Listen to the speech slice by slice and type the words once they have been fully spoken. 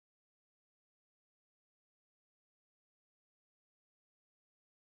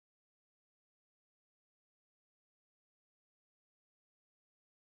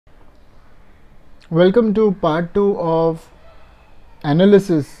Welcome to part 2 of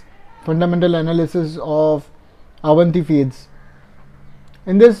fundamental analysis of Avanti feeds.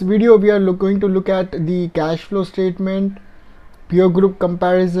 In this video, we are going to look at the cash flow statement, peer group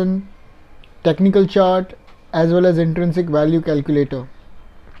comparison, technical chart, as well as intrinsic value calculator.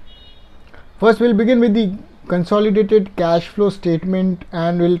 First, we'll begin with the consolidated cash flow statement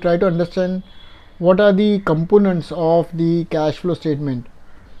and we'll try to understand what are the components of the cash flow statement.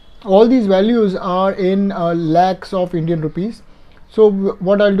 All these values are in lakhs of Indian rupees. So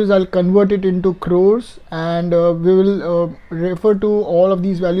what I'll do is I'll convert it into crores, and we will refer to all of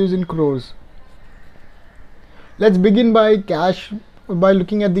these values in crores. Let's begin by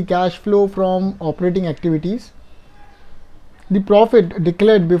looking at the cash flow from operating activities. The profit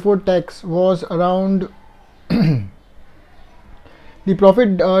declared before tax was around the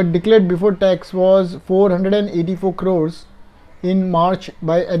profit declared before tax was 484 crores in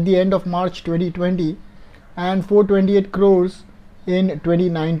at the end of March 2020 and 428 crores in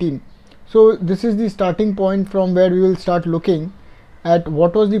 2019. So this is the starting point from where we will start looking at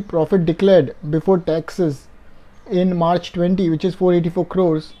what was the profit declared before taxes in March 20, which is 484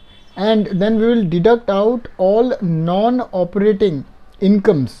 crores, and then we will deduct out all non-operating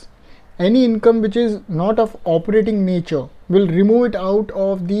incomes. Any income which is not of operating nature, we'll remove it out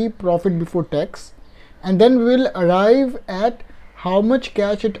of the profit before tax, and then we will arrive at how much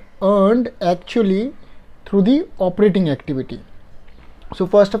cash it earned actually through the operating activity. So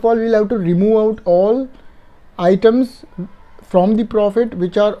first of all, we'll have to remove out all items from the profit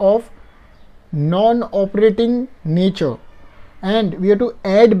which are of non-operating nature, and we have to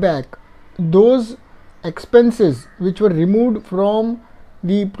add back those expenses which were removed from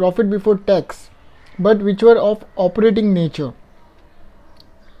the profit before tax but which were of operating nature.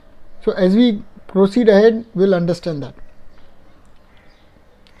 So as we proceed ahead, we'll understand that.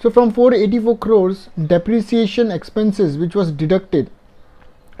 So from 484 crores, depreciation expenses which was deducted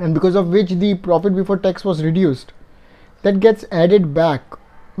and because of which the profit before tax was reduced, that gets added back,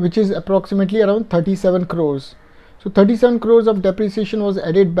 which is approximately around 37 crores. So 37 crores of depreciation was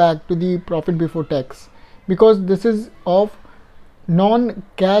added back to the profit before tax because this is of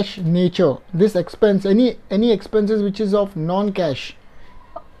non-cash nature. This expense, any expenses which is of non-cash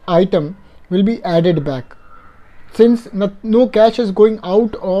item will be added back. Since no cash is going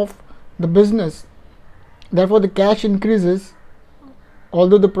out of the business, therefore the cash increases,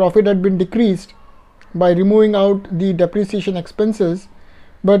 although the profit had been decreased by removing out the depreciation expenses.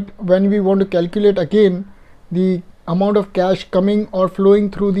 But when we want to calculate again the amount of cash coming or flowing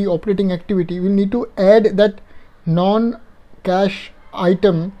through the operating activity, we need to add that non-cash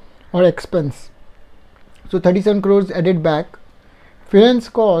item or expense. So 37 crores added back. Finance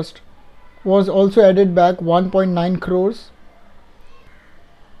cost was also added back, 1.9 crores.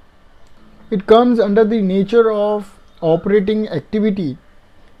 It comes under the nature of operating activity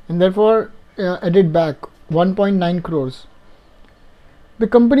and therefore added back 1.9 crores. The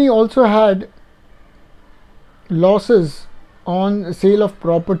company also had losses on sale of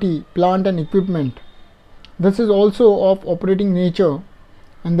property, plant and equipment. This is also of operating nature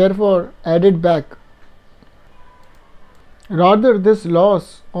and therefore added back. Rather, this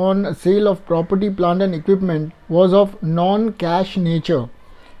loss on sale of property, plant and equipment was of non-cash nature,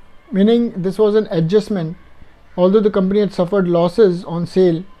 meaning this was an adjustment. Although the company had suffered losses on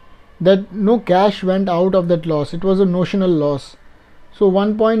sale, that no cash went out of that loss. It was a notional loss. So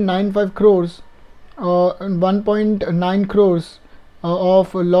 1.95 crores, 1.9 crores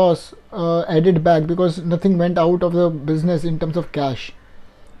of loss added back because nothing went out of the business in terms of cash.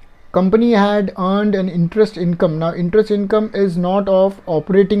 Company had earned an interest income. Now interest income is not of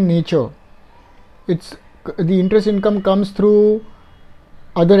operating nature. The interest income comes through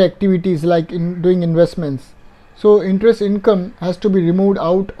other activities like in doing investments. So interest income has to be removed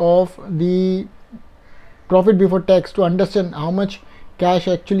out of the profit before tax to understand how much cash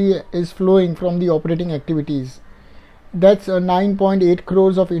actually is flowing from the operating activities. That's 9.8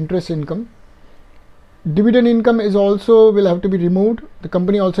 crores of interest income. Dividend income is also will have to be removed. The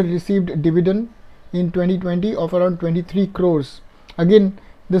company also received dividend in 2020 of around 23 crores. Again,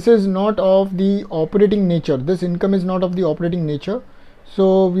 this is not of the operating nature. This income is not of the operating nature.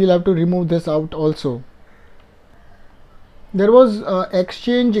 So we'll have to remove this out also. There was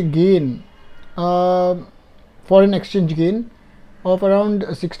exchange gain, foreign exchange gain of around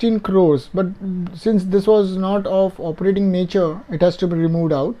 16 crores. But since this was not of operating nature, it has to be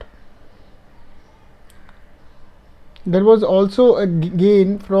removed out. There was also a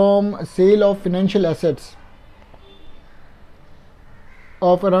gain from sale of financial assets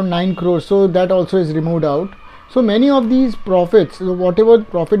of around 9 crores, so that also is removed out. So many of these profits, whatever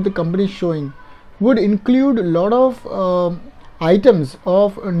profit the company is showing, would include a lot of items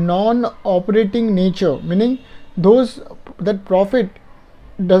of non-operating nature, meaning those that profit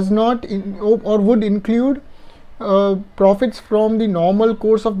does not or would include profits from the normal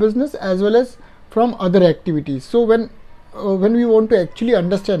course of business as well as from other activities. So when we want to actually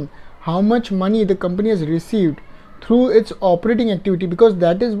understand how much money the company has received through its operating activity, because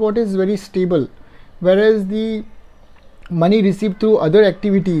that is what is very stable, whereas the money received through other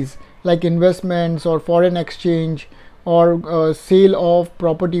activities like investments or foreign exchange or sale of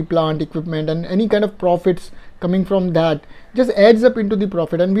property, plant, equipment, and any kind of profits coming from that just adds up into the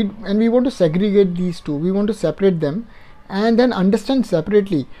profit, and we want to segregate these two. We want to separate them and then understand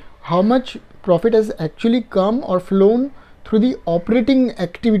separately how much profit has actually come or flown through the operating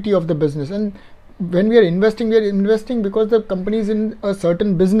activity of the business. And when we are investing because the company is in a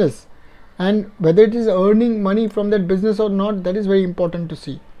certain business, and whether it is earning money from that business or not, that is very important to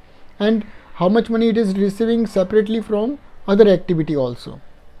see, and how much money it is receiving separately from other activity also.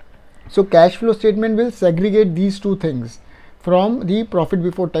 So cash flow statement will segregate these two things from the profit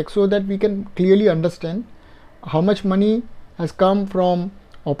before tax, so that we can clearly understand how much money has come from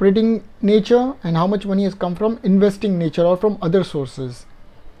operating nature and how much money has come from investing nature or from other sources.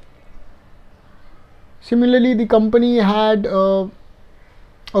 Similarly, the company had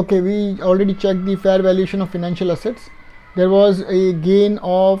okay, we already checked the fair valuation of financial assets. There was a gain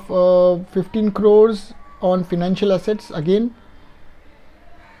of 15 crores on financial assets. Again,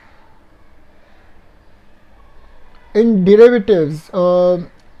 in derivatives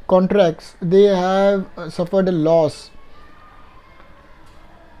contracts, they have suffered a loss,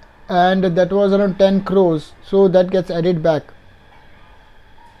 and that was around 10 crores, so that gets added back.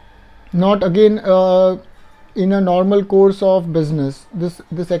 Not again in a normal course of business.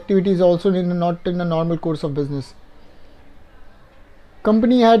 This activity is also not in a normal course of business.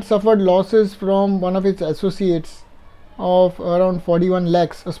 Company had suffered losses from one of its associates of around 41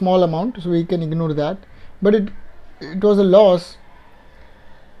 lakhs, a small amount, so we can ignore that, but it was a loss.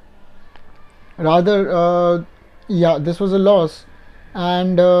 Rather, yeah, this was a loss,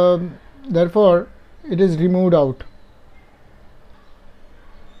 and therefore it is removed out.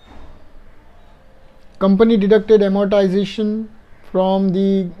 Company deducted amortization from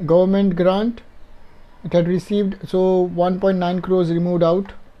the government grant it had received, so 1.9 crores removed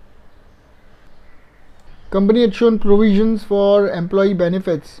out. Company had shown provisions for employee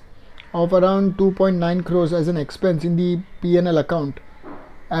benefits of around 2.9 crores as an expense in the P&L account,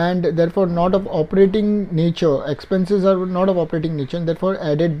 and therefore not of operating nature. Expenses are not of operating nature, and therefore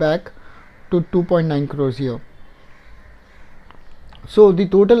added back to 2.9 crores here. So the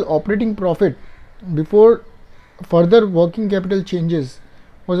total operating profit before further working capital changes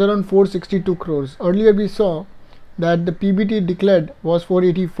was around 462 crores. Earlier we saw that the PBT declared was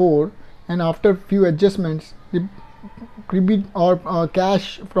 484, and after few adjustments the PBT or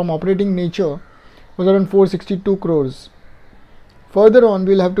cash from operating nature was around 462 crores. Further on,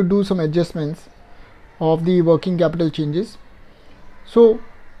 we'll have to do some adjustments of the working capital changes. So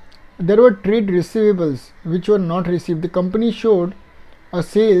there were trade receivables which were not received. The company showed a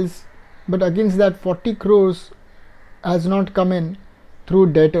sales, but against that 40 crores has not come in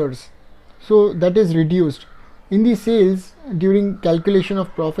through debtors, so that is reduced. In the sales, during calculation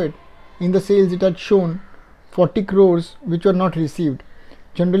of profit, in the sales it had shown 40 crores which were not received.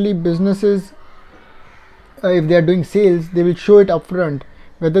 Generally businesses, if they are doing sales, they will show it upfront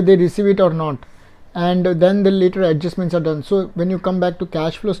whether they receive it or not, and then the later adjustments are done. So when you come back to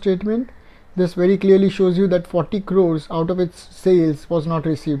cash flow statement, this very clearly shows you that 40 crores out of its sales was not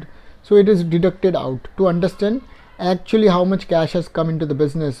received, so it is deducted out to understand actually how much cash has come into the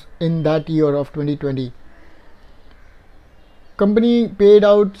business in that year of 2020. Company paid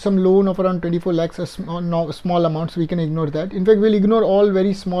out some loan of around 24 lakhs, a small amount, so we can ignore that. In fact, we'll ignore all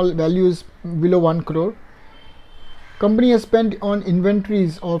very small values below 1 crore. Company has spent on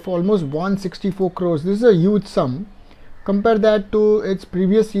inventories of almost 164 crores. This is a huge sum. Compare that to its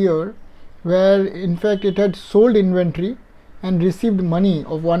previous year, where in fact it had sold inventory and received money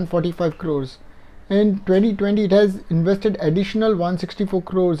of 145 crores. In 2020, it has invested additional 164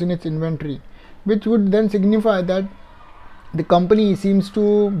 crores in its inventory, which would then signify that the company seems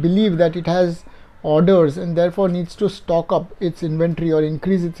to believe that it has orders and therefore needs to stock up its inventory or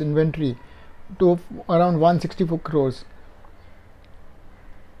increase its inventory to around 164 crores.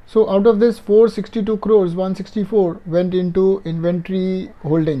 So out of this 462 crores, 164 went into inventory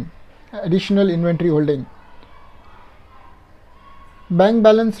holding, additional inventory holding. Bank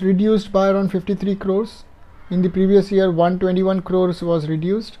balance reduced by around 53 crores. In the previous year, 121 crores was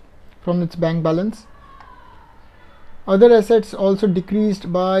reduced from its bank balance. Other assets also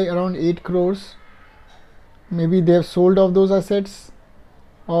decreased by around 8 crores. maybe they have sold off those assets,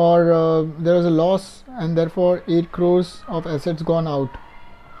 or there was a loss and therefore 8 crores of assets gone out,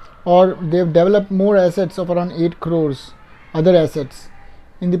 or they've developed more assets of around 8 crores, other assets.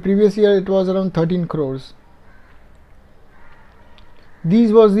 In the previous year it was around 13 crores.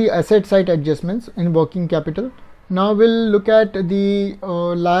 These was the asset side adjustments in working capital. Now we'll look at the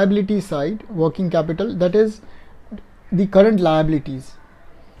liability side working capital, that is the current liabilities.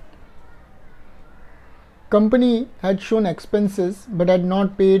 Company had shown expenses but had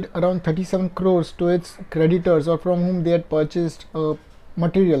not paid around 37 crores to its creditors or from whom they had purchased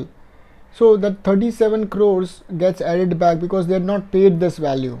material. So that 37 crores gets added back because they had not paid this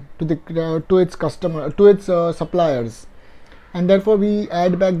value to the to its customer, to its suppliers, and therefore we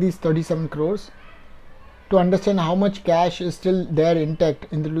add back these 37 crores to understand how much cash is still there intact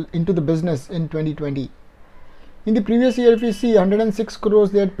into the business in 2020. In the previous year, if you see, 106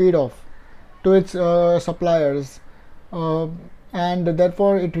 crores they had paid off to its suppliers, and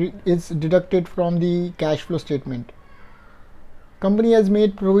therefore it is deducted from the cash flow statement. Company has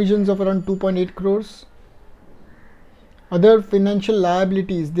made provisions of around 2.8 crores. Other financial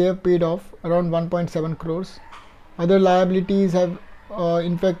liabilities they have paid off around 1.7 crores. Other liabilities have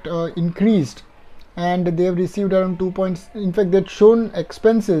in fact increased, and they have received around 2 points. In fact, they've shown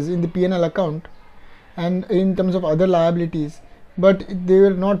expenses in the P&L account and in terms of other liabilities, but they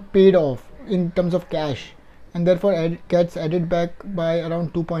were not paid off in terms of cash, and therefore gets added back by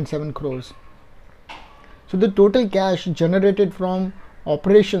around 2.7 crores. So the total cash generated from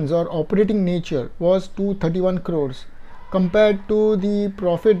operations or operating nature was 231 crores compared to the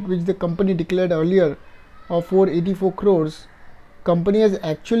profit which the company declared earlier of 484 crores. Company has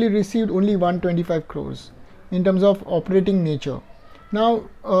actually received only 125 crores in terms of operating nature. Now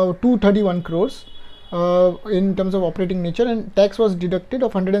 231 crores in terms of operating nature, and tax was deducted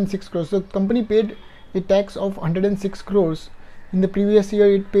of 106 crores. So company paid a tax of 106 crores. In the previous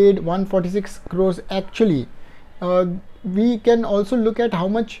year it paid 146 crores actually. We can also look at how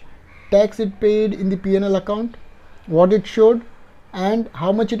much tax it paid in the P&L account, what it showed, and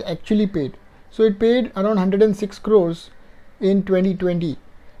how much it actually paid. So it paid around 106 crores in 2020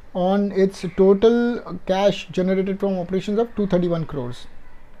 on its total cash generated from operations of 231 crores.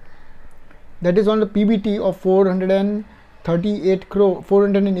 That is on the PBT of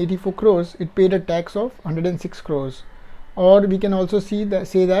 484 crores, it paid a tax of 106 crores. Or we can also say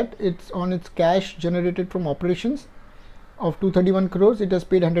that it's on its cash generated from operations of 231 crores, it has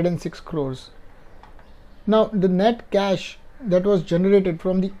paid 106 crores. Now the net cash that was generated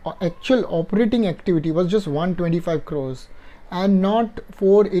from the actual operating activity was just 125 crores and not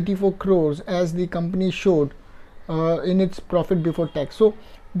 484 crores as the company showed in its profit before tax. So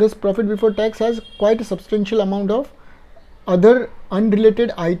this profit before tax has quite a substantial amount of other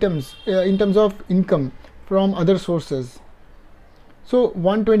unrelated items in terms of income from other sources. So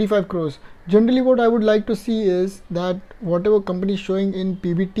 125 crores. Generally what I would like to see is that whatever company is showing in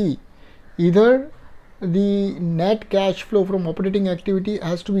PBT, either the net cash flow from operating activity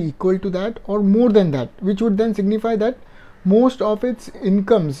has to be equal to that or more than that, which would then signify that most of its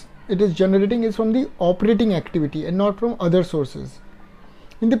incomes it is generating is from the operating activity and not from other sources.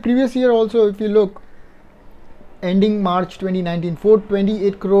 In the previous year also, if you look, ending March 2019,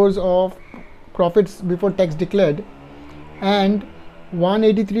 428 crores of profits before tax declared and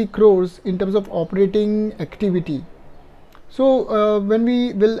 183 crores in terms of operating activity. So when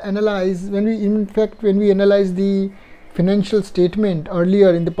we analyze the financial statement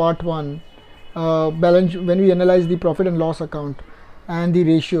earlier in the part 1 balance, when we analyze the profit and loss account and the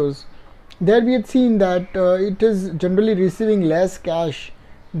ratios, there we had seen that it is generally receiving less cash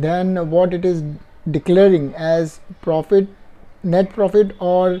than what it is declaring as profit, net profit,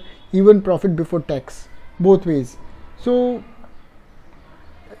 or even profit before tax, both ways. So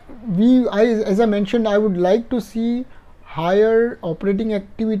as I mentioned, I would like to see higher operating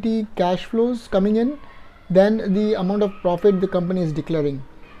activity cash flows coming in than the amount of profit the company is declaring.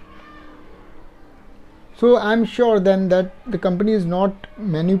 So I'm sure then that the company is not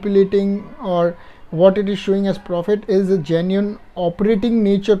manipulating, or what it is showing as profit is a genuine operating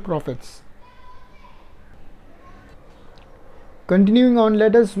nature profits. Continuing on,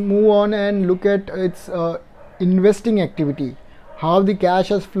 let us move on and look at its investing activity, how the cash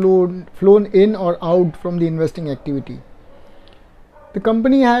has flown in or out from the investing activity. The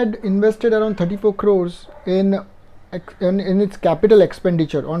company had invested around 34 crores in its capital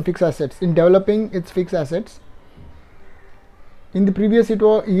expenditure on fixed assets, in developing its fixed assets. In the previous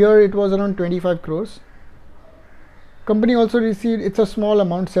year it was around 25 crores. Company also received, it's a small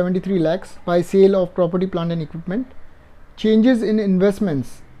amount, 73 lakhs by sale of property, plant and equipment. Changes in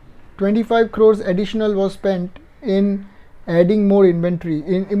investments 25 crores additional was spent in adding more inventory,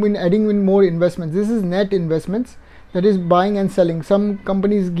 in adding in more investments. This is net investments, that is buying and selling. Some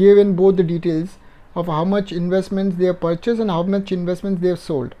companies give in both the details of how much investments they have purchased and how much investments they have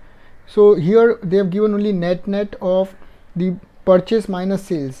sold. So here they have given only net of the purchase minus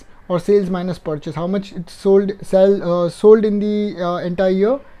sales, or sales minus purchase, how much it sold in the entire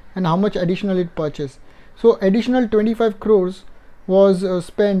year and how much additional it purchased. So additional 25 crores was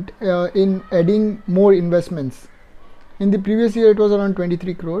spent in adding more investments. In the previous year it was around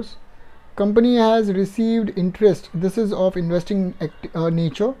 23 crores. Company has received interest, this is of investing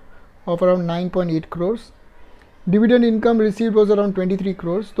nature, of around 9.8 crores. Dividend income received was around 23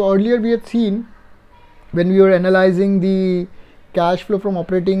 crores. So earlier we had seen, when we were analyzing the cash flow from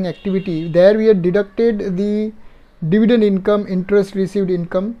operating activity, there we had deducted the dividend income, interest received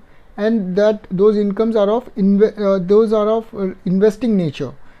income, and that those incomes are of investing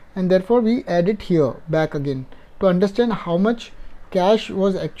nature, and therefore we add it here back again to understand how much cash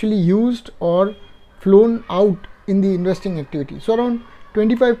was actually used or flown out in the investing activity. So around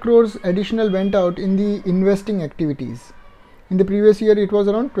 25 crores additional went out in the investing activities. In the previous year it was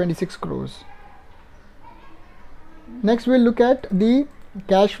around 26 crores. Next we'll look at the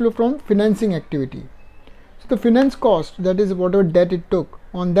cash flow from financing activity. So the finance cost, that is whatever debt it took,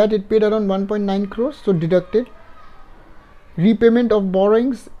 on that it paid around 1.9 crores, so deducted. Repayment of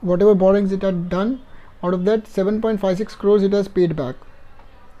borrowings, whatever borrowings it had done, out of that 7.56 crores it has paid back.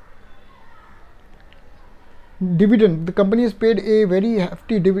 Dividend, the company has paid a very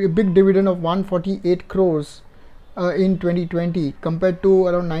hefty big dividend of 148 crores in 2020 compared to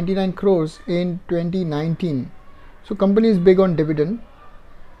around 99 crores in 2019. So company is big on dividend,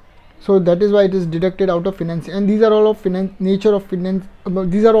 so that is why it is deducted out of financing, and these are all of financing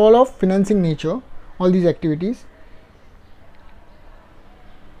nature, all these activities.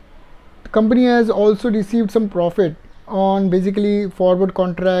 The company has also received some profit on basically forward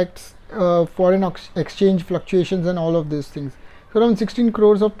contracts, foreign exchange fluctuations and all of these things. So around 16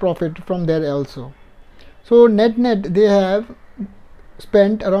 crores of profit from there also. So net they have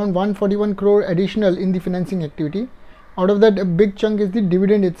spent around 141 crore additional in the financing activity. Out of that, a big chunk is the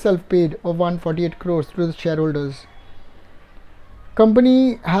dividend itself paid of 148 crores to the shareholders.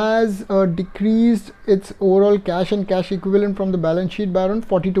 Company has decreased its overall cash and cash equivalent from the balance sheet by around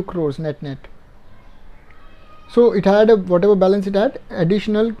 42 crores net. So it had whatever balance it had,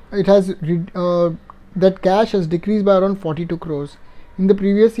 additional, it has that cash has decreased by around 42 crores. In the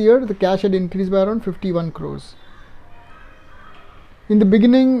previous year the cash had increased by around 51 crores. In the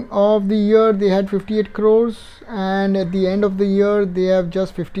beginning of the year they had 58 crores, and at the end of the year they have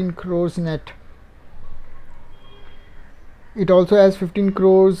just 15 crores net. It also has 15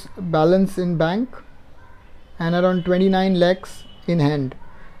 crores balance in bank and around 29 lakhs in hand.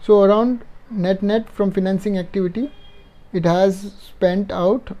 So around net from financing activity it has spent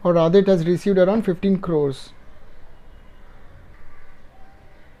out, or rather it has received around 15 crores.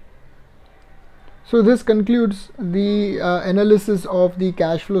 So this concludes the analysis of the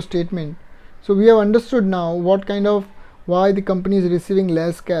cash flow statement. So we have understood now why the company is receiving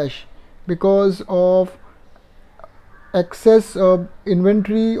less cash, because of excess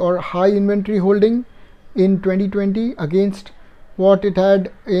inventory or high inventory holding in 2020 against what it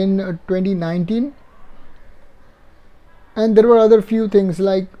had in 2019, and there were other few things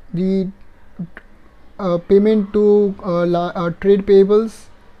like the payment to trade payables.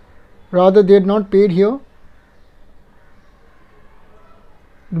 Rather, they had not paid here.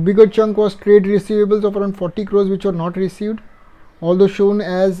 The bigger chunk was trade receivables of around 40 crores which were not received, although shown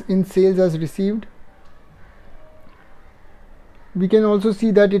as in sales as received. We can also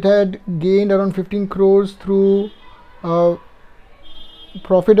see that it had gained around 15 crores through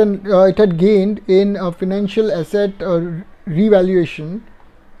profit, and it had gained in financial asset revaluation,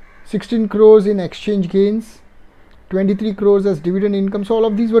 16 crores in exchange gains, 23 crores as dividend income. So all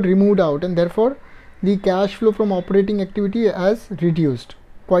of these were removed out, and therefore the cash flow from operating activity has reduced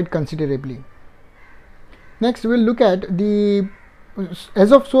quite considerably. Next we'll look at the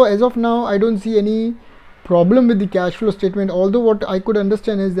as of now I don't see any problem with the cash flow statement, although what I could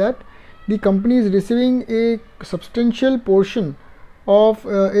understand is that the company is receiving a substantial portion of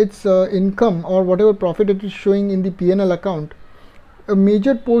its income or whatever profit it is showing in the P&L account. A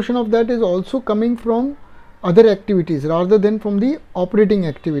major portion of that is also coming from other activities rather than from the operating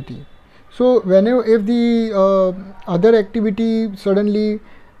activity. So whenever if the other activity suddenly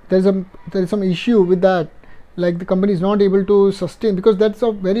there is some issue with that, like the company is not able to sustain, because that's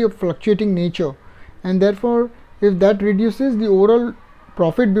of very fluctuating nature, and therefore if that reduces, the overall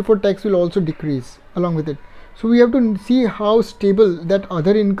profit before tax will also decrease along with it. So we have to see how stable that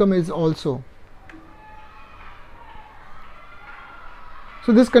other income is also.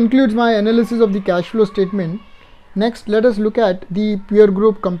 So this concludes my analysis of the cash flow statement. Next, let us look at the peer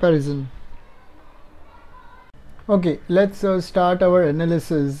group comparison. Okay, let's start our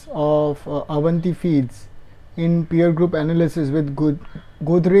analysis of Avanti feeds in peer group analysis with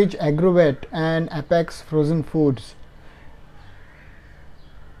Godrej Agrovet and Apex Frozen Foods.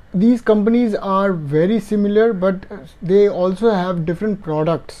 These companies are very similar, but they also have different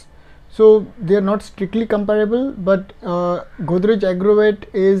products, so they are not strictly comparable. But Godrej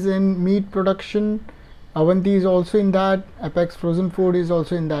Agrovet is in meat production, Avanti is also in that, Apex Frozen Food is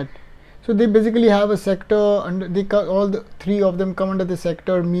also in that. So they basically have a sector, and all the three of them come under the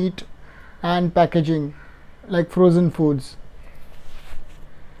sector meat and packaging, like frozen foods.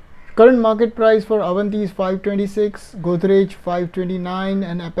 Current market price for Avanti is 526, Godrej 529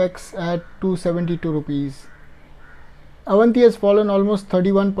 and Apex at 272 rupees. Avanti has fallen almost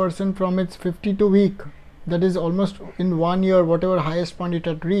 31% from its 52-week, that is almost in 1 year, whatever highest point it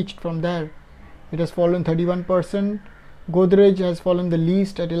had reached. From there it has fallen 31%. Godrej has fallen the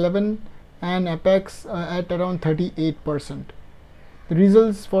least at 11 and Apex at around 38%. The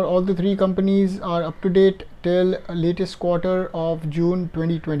results for all the three companies are up to date till latest quarter of June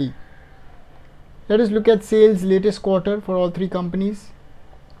 2020. Let us look at sales latest quarter for all three companies.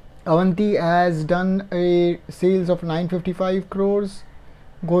 Avanti has done a sales of 955 crores,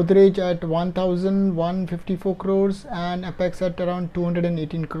 Godrej at 1154 crores and Apex at around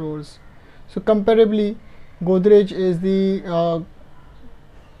 218 crores. So comparably, Godrej is the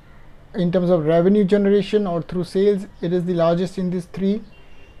in terms of revenue generation or through sales, it is the largest in these three,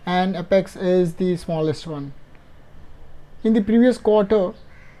 and Apex is the smallest one. In the previous quarter,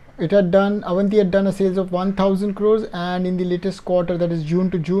 Avanti had done a sales of 1000 crores, and in the latest quarter, that is June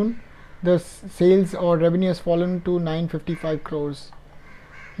to June, the sales or revenue has fallen to 955 crores.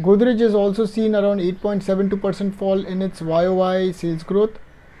 Godrej has also seen around 8.72% fall in its YOY sales growth.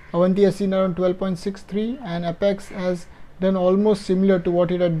 Avanti has seen around 12.63 and Apex has done almost similar to what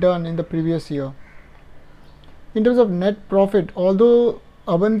it had done in the previous year. In terms of net profit, although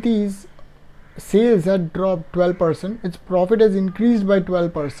Avanti's sales had dropped 12%, its profit has increased by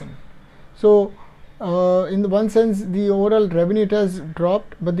 12%. So in the one sense, the overall revenue it has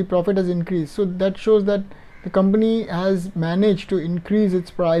dropped, but the profit has increased. So that shows that the company has managed to increase its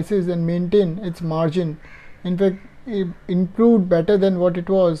prices and maintain its margin. In fact, it improved better than what it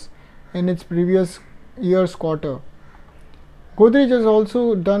was in its previous year's quarter. Godrej has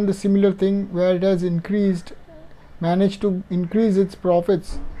also done the similar thing, where it has managed to increase its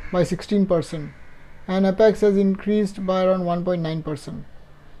profits by 16%, and Apex has increased by around 1.9%.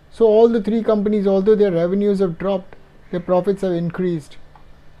 So all the three companies, although their revenues have dropped, their profits have increased.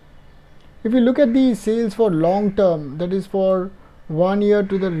 If you look at the sales for long term, that is for 1 year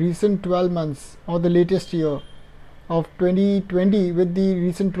to the recent 12 months or the latest year of 2020 with the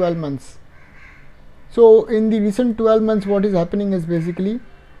recent 12 months. So in the recent 12 months, what is happening is basically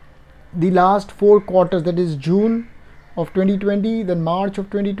the last 4 quarters, that is June of 2020, then March of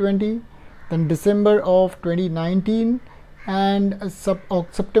 2020, then December of 2019 and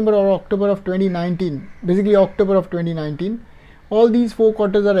September or October of 2019, basically October of 2019. All these 4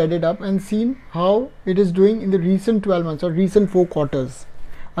 quarters are added up and seen how it is doing in the recent 12 months or recent 4 quarters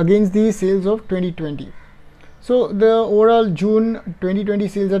against the sales of 2020. So the overall June 2020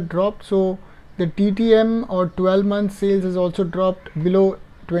 sales have dropped. So the TTM or 12 month sales has also dropped below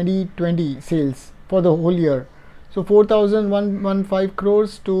 2020 sales for the whole year. So 4,115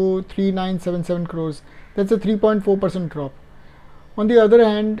 crores to 3,977 crores. That's a 3.4% drop. On the other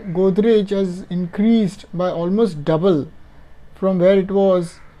hand, Godrej has increased by almost double from where it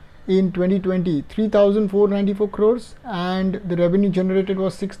was in 2020, 3,494 crores, and the revenue generated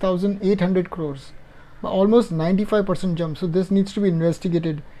was 6,800 crores, almost 95% jump. So this needs to be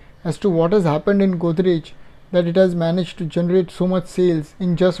investigated as to what has happened in Godrej that it has managed to generate so much sales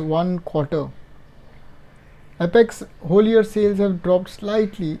in just 1 quarter. Apex whole year sales have dropped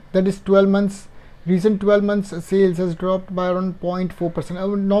slightly, that is 12 months, recent 12 months sales has dropped by around 0.4%,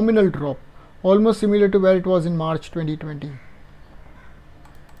 a nominal drop, almost similar to where it was in March 2020.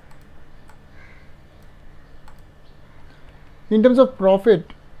 In terms of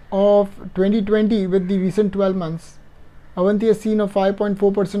profit of 2020 with the recent 12 months, Avanti has seen a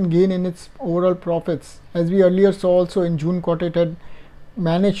 5.4% gain in its overall profits. As we earlier saw also in June quarter, it had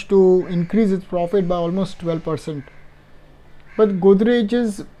managed to increase its profit by almost 12%. But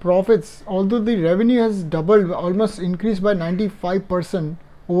Godrej's profits, although the revenue has doubled, almost increased by 95%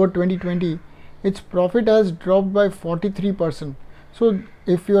 over 2020, its profit has dropped by 43%. So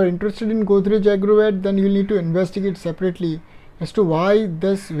if you are interested in Godrej Agrovet, then you need to investigate separately as to why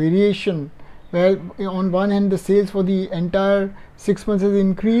this variation, where on one hand the sales for the entire 6 months has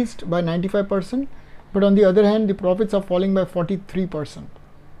increased by 95%, but on the other hand the profits are falling by 43%.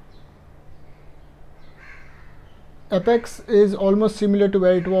 Apex is almost similar to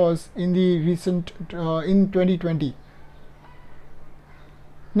where it was in the recent in 2020.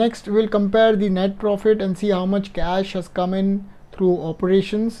 Next, we'll compare the net profit and see how much cash has come in through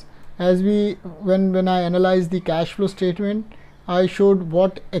operations. As when I analyzed the cash flow statement, I showed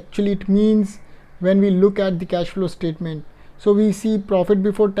what actually it means when we look at the cash flow statement. So we see profit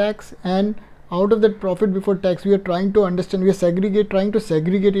before tax, and out of that profit before tax, we are trying to understand, trying to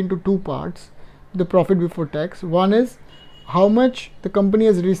segregate into two parts the profit before tax. One is how much the company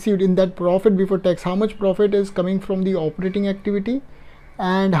has received in that profit before tax, how much profit is coming from the operating activity,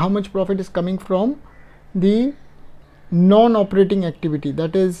 and how much profit is coming from the non-operating activity,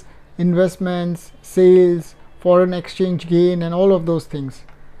 that is investments, sales, foreign exchange gain, and all of those things.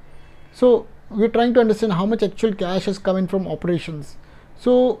 So we're trying to understand how much actual cash has come in from operations.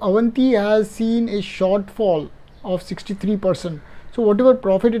 So Avanti has seen a shortfall of 63%. So whatever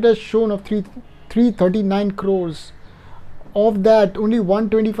profit it has shown of 339 crores, of that only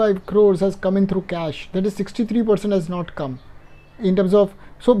 125 crores has come in through cash. That is 63% has not come in terms of,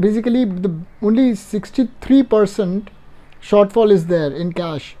 so basically the only 63% shortfall is there in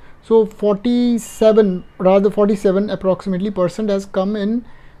cash. So 47 approximately percent has come in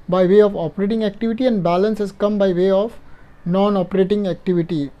by way of operating activity, and balance has come by way of non-operating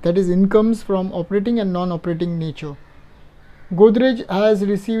activity, that is incomes from operating and non-operating nature. Godrej has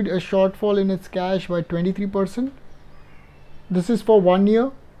received a shortfall in its cash by 23%. This is for 1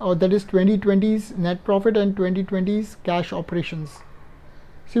 year, or that is 2020's net profit and 2020's cash operations.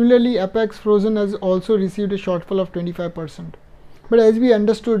 Similarly, Apex Frozen has also received a shortfall of 25%. But as we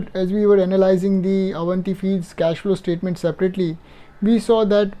understood, as we were analyzing the Avanti Feeds cash flow statement separately, we saw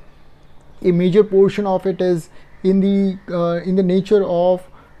that a major portion of it is in the nature of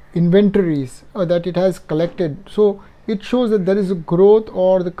inventories that it has collected. So it shows that there is a growth,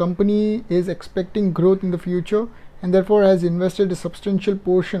 or the company is expecting growth in the future, and therefore has invested a substantial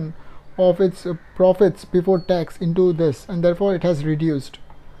portion of its profits before tax into this, and therefore it has reduced.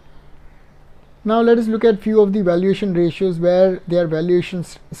 Now let us look at few of the valuation ratios where their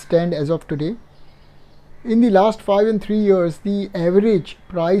valuations stand as of today. In the last 5 and 3 years, the average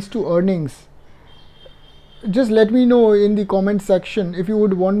price to earnings, just let me know in the comment section if you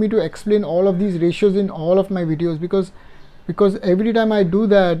would want me to explain all of these ratios in all of my videos, because every time I do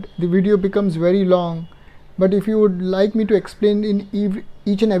that the video becomes very long. But if you would like me to explain in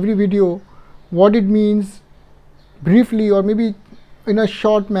each and every video what it means briefly, or maybe in a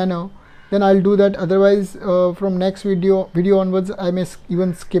short manner, then I'll do that. Otherwise from next video onwards I may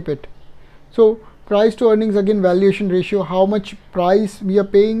even skip it. So price to earnings, again valuation ratio, how much price we are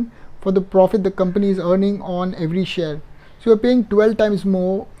paying for the profit the company is earning on every share. So we're paying 12 times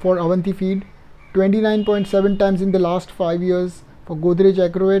more for Avanti Feed, 29.7 times in the last 5 years for Godrej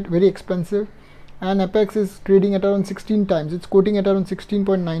Agrovet, very expensive, and Apex is trading at around 16 times, it's quoting at around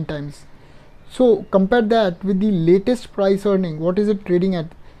 16.9 times. So compare that with the latest price earning, what is it trading at?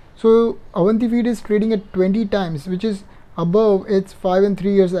 So Avanti Feed is trading at 20 times, which is above its 5 and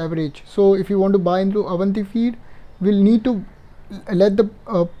 3 years average. So if you want to buy into Avanti Feed, we'll need to let the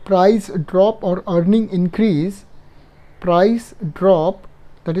price drop or earning increase, price drop,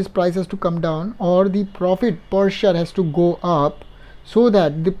 that is price has to come down, or the profit per share has to go up, so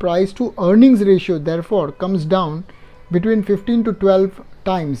that the price to earnings ratio therefore comes down between 15 to 12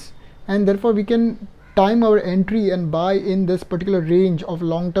 times, and therefore we can time our entry and buy in this particular range of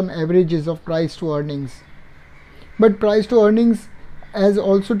long-term averages of price to earnings. But price to earnings has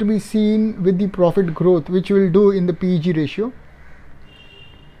also to be seen with the profit growth, which we will do in the PEG ratio.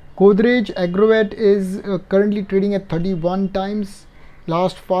 Godrej Agrovet is currently trading at 31 times.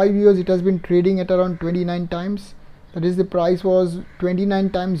 Last 5 years it has been trading at around 29 times. That is, the price was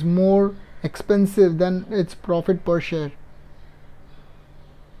 29 times more expensive than its profit per share.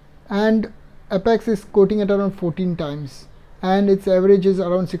 And Apex is quoting at around 14 times, and its average is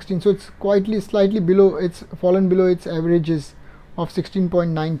around 16. So it's slightly below, it's fallen below its averages of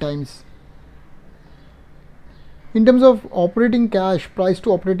 16.9 times. In terms of operating cash, price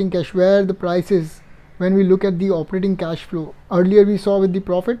to operating cash, where the price is when we look at the operating cash flow. Earlier we saw with the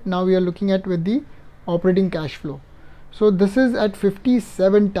profit, now we are looking at with the operating cash flow. So this is at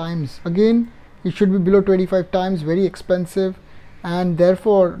 57 times. Again, it should be below 25 times, very expensive, and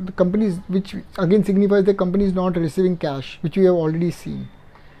therefore the companies, which again signifies the company is not receiving cash, which we have already seen.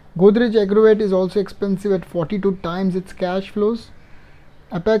 Godrej Agrovet is also expensive at 42 times its cash flows.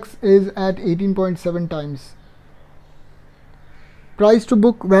 Apex is at 18.7 times. Price to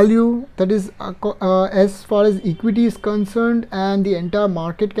book value, that is as far as equity is concerned and the entire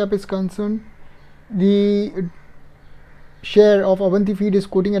market cap is concerned, the share of Avanti Feed is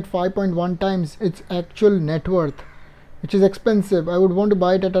quoting at 5.1 times its actual net worth, which is expensive. I would want to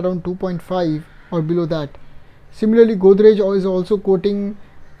buy it at around 2.5 or below that. Similarly, Godrej is also quoting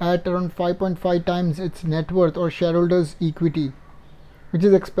at around 5.5 times its net worth or shareholders equity, which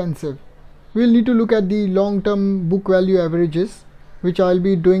is expensive. We'll need to look at the long-term book value averages, which I'll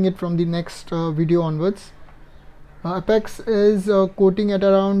be doing it from the next video onwards. Apex is quoting at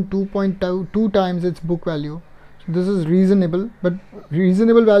around 2.2 times its book value. So this is reasonable, but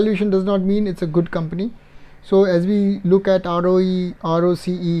reasonable valuation does not mean it's a good company. So as we look at ROE,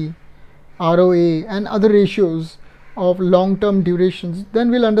 ROCE, ROA and other ratios of long-term durations, then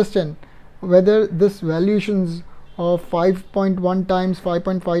we'll understand whether this valuations of 5.1 times,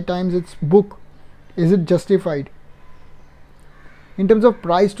 5.5 times its book, is it justified. In terms of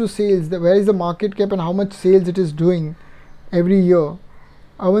price to sales, where is the market cap and how much sales it is doing every year.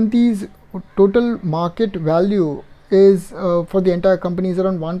 Avanti's total market value is for the entire company is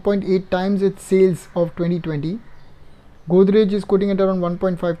around 1.8 times its sales of 2020. Godrej is quoting at around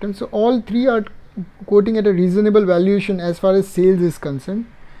 1.5 times. So all three are quoting at a reasonable valuation as far as sales is concerned,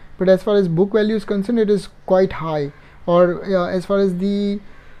 but as far as book value is concerned, it is quite high, or as far as the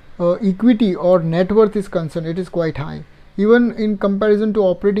equity or net worth is concerned, it is quite high. Even in comparison to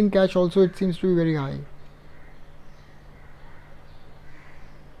operating cash also, it seems to be very high.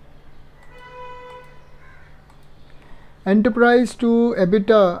 Enterprise to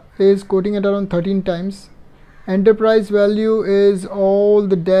EBITDA is quoting at around 13 times. Enterprise value is all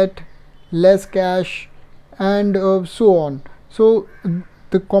the debt less cash and so on. So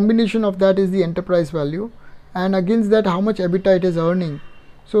the combination of that is the enterprise value, and against that how much EBITDA it is earning.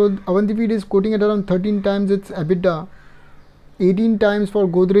 So Avanti Feed is quoting at around 13 times its EBITDA, 18 times for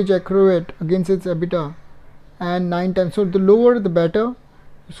Godrej Agrovet against its EBITDA, and 9 times. So the lower the better.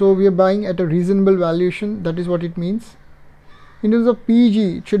 So we are buying at a reasonable valuation. That is what it means. In terms of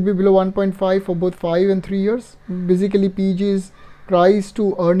PEG, it should be below 1.5 for both 5 and 3 years. Basically, PEG is price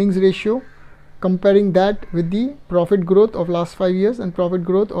to earnings ratio, comparing that with the profit growth of last 5 years and profit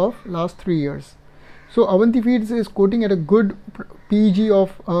growth of last 3 years. So Avanti Feeds is quoting at a good PEG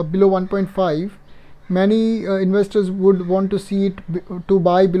of below 1.5. Many investors would want to see it to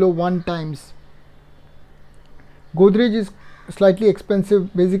buy below 1 times. Godrej is slightly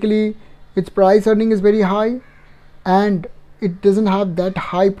expensive. Basically, its price earning is very high and it doesn't have that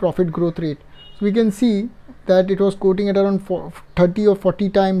high profit growth rate. So we can see that it was quoting at around 30 or 40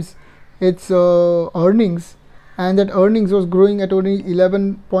 times its earnings, and that earnings was growing at only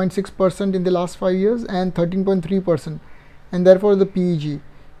 11.6% in the last 5 years and 13.3%, and therefore the PEG.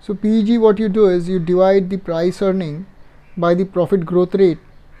 So PEG, what you do is you divide the price earning by the profit growth rate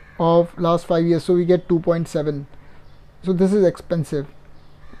of last 5 years, so we get 2.7. So this is expensive.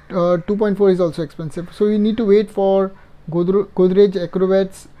 2.4 is also expensive. So we need to wait for Godrej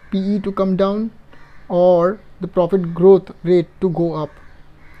Agrovet's PE to come down or the profit growth rate to go up.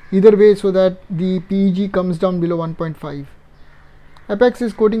 Either way, so that the PEG comes down below 1.5. Apex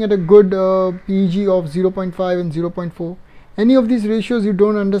is quoting at a good PEG of 0.5 and 0.4. Any of these ratios you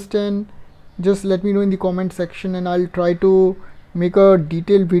don't understand, just let me know in the comment section and I'll try to make a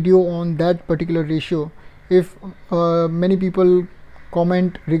detailed video on that particular ratio if many people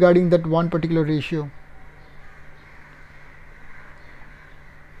comment regarding that one particular ratio.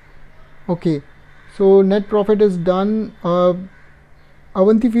 Okay, so net profit is done.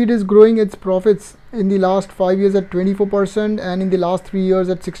 Avanti Feed is growing its profits in the last 5 years at 24% and in the last 3 years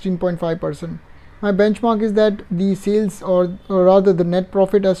at 16.5%. My benchmark is that the sales or rather the net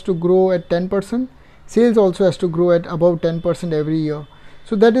profit has to grow at 10%. Sales also has to grow at about 10% every year.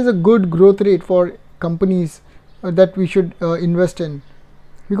 So that is a good growth rate for companies that we should invest in,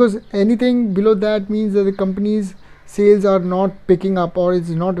 because anything below that means that the company's sales are not picking up or is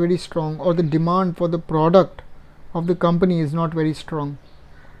not very strong, or the demand for the product of the company is not very strong.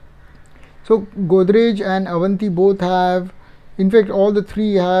 So Godrej and Avanti both have, in fact all the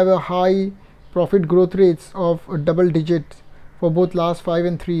three have a high profit growth rates of double digits for both last 5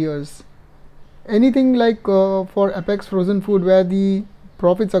 and 3 years. Anything like for Apex Frozen Food, where the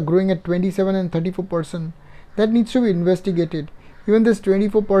profits are growing at 27 and 34%, that needs to be investigated. Even this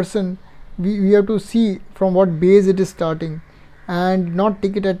 24%, we have to see from what base it is starting and not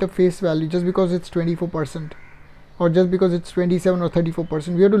take it at a face value just because it's 24% or just because it's 27 or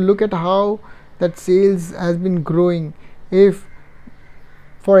 34%. We have to look at how that sales has been growing. If,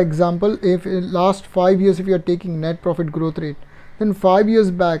 for example, if in last 5 years if you are taking net profit growth rate, Then 5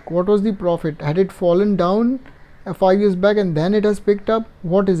 years back, what was the profit? Had it fallen down 5 years back and then it has picked up?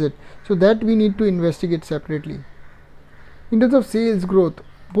 What is it? So that we need to investigate separately. In terms of sales growth,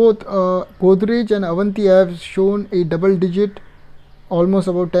 both Godrej and Avanti have shown a double digit, almost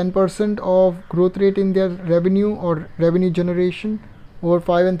about 10% of growth rate in their revenue or revenue generation over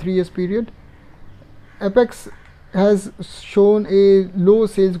 5 and 3 years period. Apex has shown a low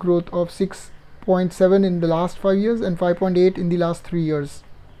sales growth of 6.7 in the last 5 years and 5.8 in the last 3 years.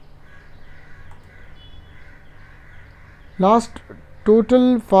 Last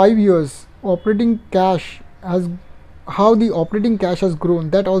total 5 years operating cash has, how the operating cash has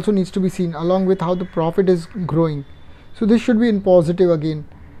grown, that also needs to be seen along with how the profit is growing. So this should be in positive again.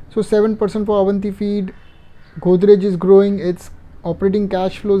 So 7% for Avanti Feed, Godrej is growing its operating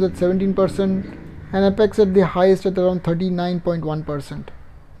cash flows at 17% and Apex at the highest at around 39.1%.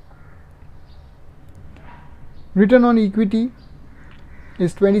 Return on equity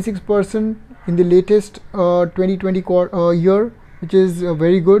is 26% in the latest 2020 year, which is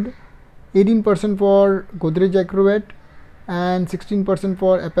very good. 18% for Godrej Agrovet and 16%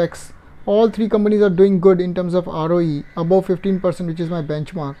 for Apex. All three companies are doing good in terms of ROE, above 15%, which is my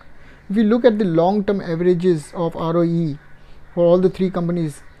benchmark. If you look at the long-term averages of ROE for all the three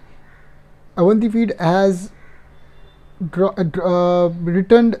companies, Avanti Feed has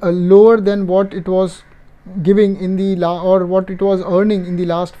returned lower than what it was giving in the what it was earning in the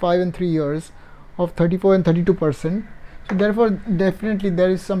last 5 and 3 years of 34 and 32%. So therefore definitely there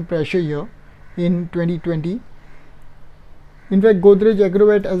is some pressure here in 2020. In fact, Godrej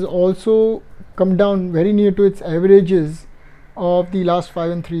Agrovet has also come down very near to its averages of the last 5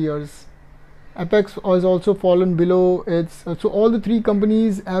 and 3 years. Apex has also fallen below its, so all the three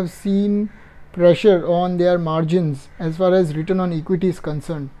companies have seen pressure on their margins as far as return on equity is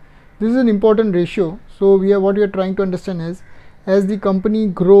concerned. This is an important ratio. So what we are trying to understand is, as the company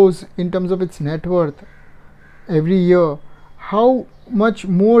grows in terms of its net worth every year, how much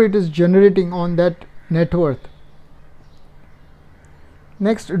more it is generating on that net worth.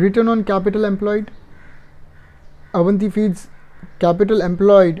 Next, return on capital employed. Avanti Feeds capital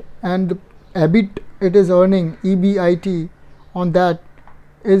employed and the EBIT it is earning, EBIT on that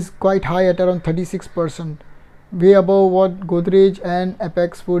is quite high at around 36%, way above what Godrej and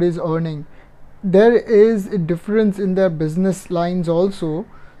Apex Food is earning. There is a difference in their business lines also,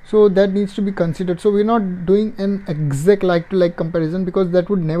 so that needs to be considered. So we're not doing an exact like-to-like comparison because that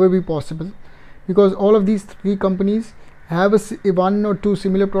would never be possible, because all of these three companies have a one or two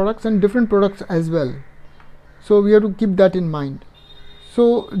similar products and different products as well. So we have to keep that in mind.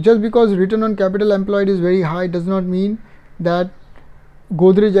 So just because return on capital employed is very high does not mean that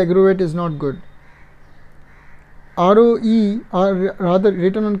Godrej Agrovet is not good. ROE, or rather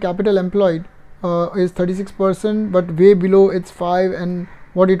return on capital employed, is 36%, but way below its 5 and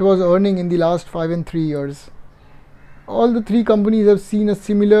what it was earning in the last 5 and 3 years. All the three companies have seen a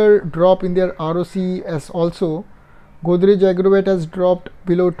similar drop in their ROC as also. Godrej Agrovet has dropped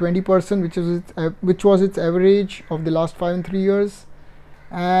below 20%, which was its average of the last 5 and 3 years,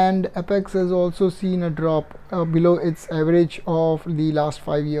 and Apex has also seen a drop below its average of the last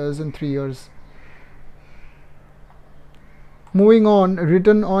 5 years and 3 years. Moving on,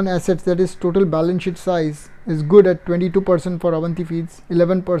 return on assets, that is total balance sheet size, is good at 22% for Avanti Feeds,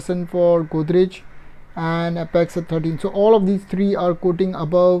 11% for Godrej, and Apex at 13%. So all of these three are quoting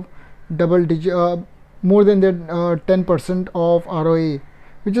above double digit, more than their 10% of ROA,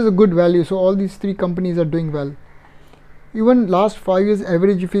 which is a good value. So all these three companies are doing well. Even last 5 years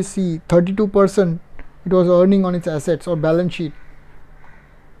average, if you see, 32% it was earning on its assets or balance sheet.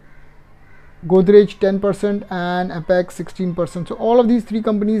 Godrej 10% and Apex 16%. So all of these three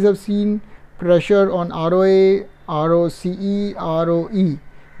companies have seen pressure on ROA, ROCE, ROE,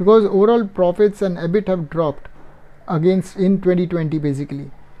 because overall profits and EBIT have dropped against in 2020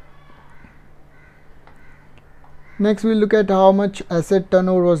 basically. Next we'll look at how much asset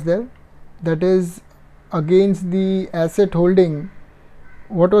turnover was there, that is against the asset holding,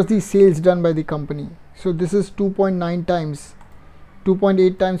 what was the sales done by the company. So this is 2.9 times,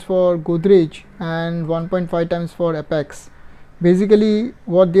 2.8 times for Godrej and 1.5 times for Apex. Basically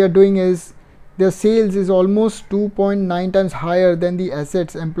what they are doing is their sales is almost 2.9 times higher than the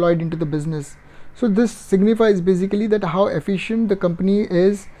assets employed into the business. So this signifies basically that how efficient the company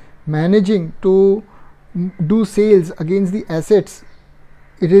is managing to do sales against the assets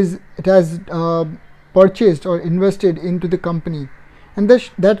it has purchased or invested into the company, and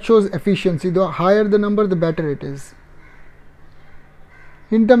that shows efficiency. The higher the number, the better it is.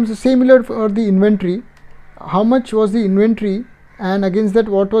 In terms of similar for the inventory, how much was the inventory and against that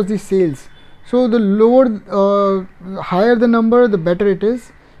what was the sales. So the lower, higher the number, the better it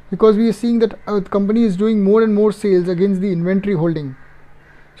is, because we are seeing that the company is doing more and more sales against the inventory holding.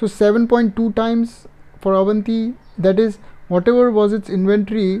 So 7.2 times for Avanti, that is whatever was its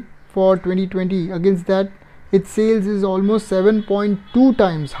inventory for 2020, against that its sales is almost 7.2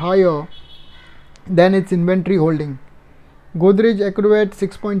 times higher than its inventory holding. Godrej Acrobat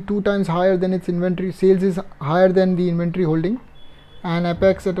 6.2 times higher than its inventory, sales is higher than the inventory holding, and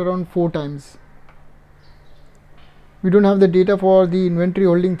Apex at around 4 times. We don't have the data for the inventory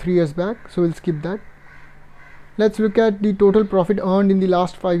holding 3 years back, so we'll skip that. Let's look at the total profit earned in the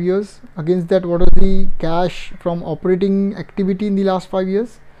last 5 years. Against that, what is the cash from operating activity in the last 5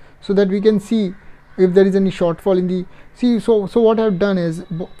 years, so that we can see if there is any shortfall in the so what I've done is,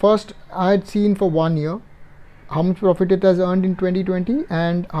 first I had seen for 1 year how much profit it has earned in 2020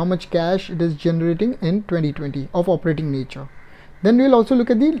 and how much cash it is generating in 2020 of operating nature. Then we'll also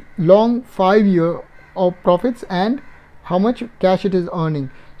look at the long 5 year of profits and how much cash it is earning.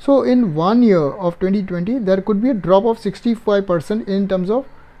 So in 1 year of 2020, there could be a drop of 65% in terms of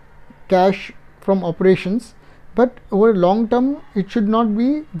cash from operations, but over long term it should not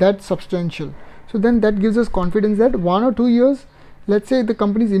be that substantial. So then that gives us confidence that 1 or 2 years, let's say the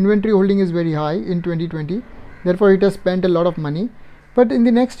company's inventory holding is very high in 2020, therefore it has spent a lot of money, but in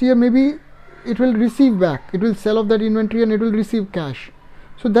the next year maybe it will receive back, it will sell off that inventory and it will receive cash.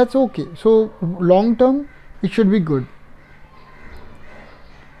 So that's okay. So long term it should be good.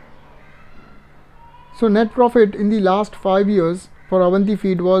 So net profit in the last 5 years for Avanti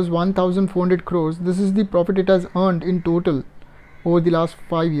Feed was 1,400 crores. This is the profit it has earned in total over the last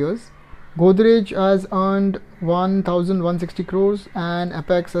 5 years. Godrej has earned 1,160 crores and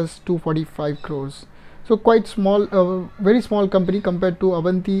Apex has 245 crores. So quite small, very small company compared to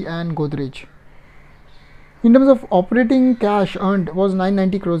Avanti and Godrej. In terms of operating cash earned was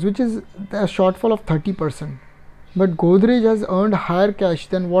 990 crores, which is a shortfall of 30%. But Godrej has earned higher cash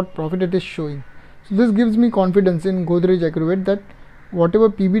than what profit it is showing. So this gives me confidence in Godrej Acrobat that whatever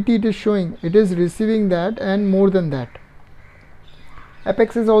PBT it is showing, it is receiving that and more than that.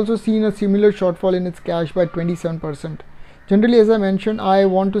 Apex has also seen a similar shortfall in its cash by 27%. Generally, as I mentioned, I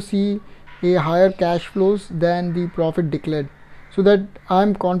want to see a higher cash flows than the profit declared, so that I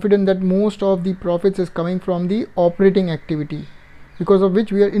am confident that most of the profits is coming from the operating activity, because of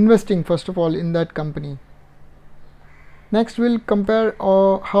which we are investing first of all in that company. Next we'll compare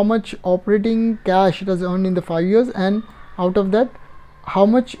how much operating cash it has earned in the 5 years, and out of that how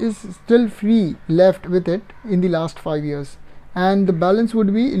much is still free left with it in the last 5 years, and the balance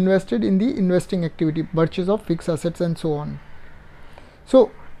would be invested in the investing activity, purchase of fixed assets and so on.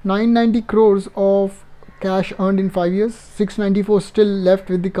 So 990 crores of cash earned in 5 years, 694 still left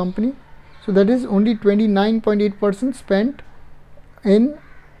with the company, so that is only 29.8% spent in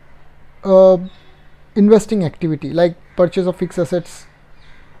investing activity like purchase of fixed assets.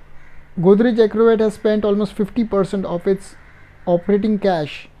 Godrej Acrobat has spent almost 50% of its operating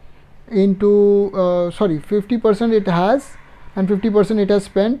cash into 50% it has, and 50% it has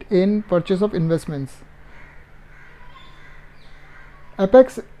spent in purchase of investments.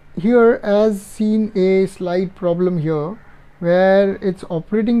 Apex here has seen a slight problem here, where its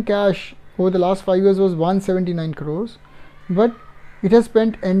operating cash over the last 5 years was 179 crores, but it has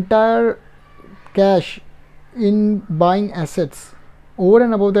spent entire cash in buying assets. Over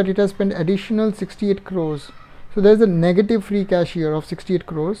and above that, it has spent additional 68 crores. So there is a negative free cash here of 68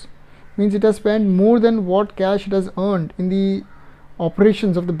 crores, means it has spent more than what cash it has earned in the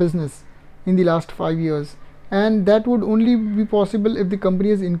operations of the business in the last 5 years, and that would only be possible if the company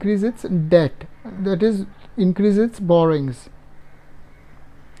has increased its debt, that is increase its borrowings.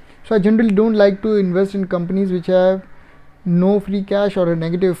 So I generally don't like to invest in companies which have no free cash or a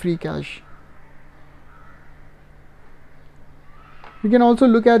negative free cash. We can also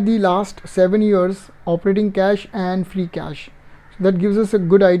look at the last 7 years operating cash and free cash. So that gives us a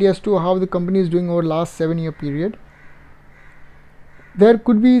good idea as to how the company is doing over last 7-year period. There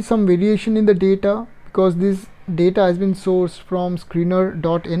could be some variation in the data because this data has been sourced from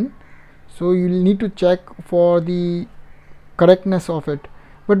screener.in, so you will need to check for the correctness of it,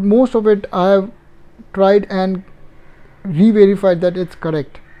 but most of it I have tried and re-verified that it's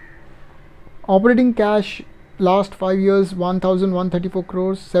correct. Operating cash last 5 years 1,134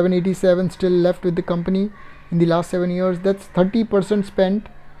 crores, 787 still left with the company in the last 7 years. That's 30% spent,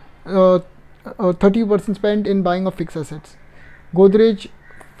 30% spent in buying of fixed assets. Godrej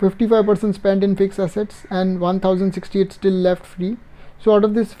 55% spent in fixed assets and 1,068 still left free. So out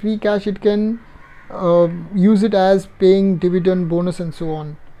of this free cash, it can use it as paying dividend, bonus and so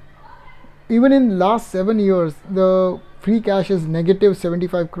on. Even in last 7 years, the free cash is negative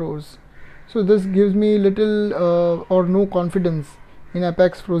 75 crores. So this gives me little or no confidence in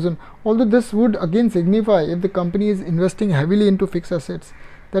Apex Frozen. Although this would again signify if the company is investing heavily into fixed assets,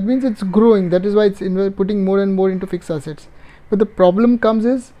 that means it's growing. That is why it's putting more and more into fixed assets. But the problem comes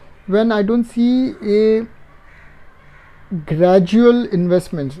is when I don't see a gradual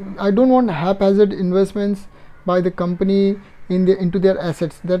investments. I don't want haphazard investments by the company into their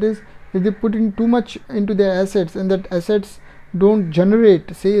assets. That is, if they put in too much into their assets and that assets don't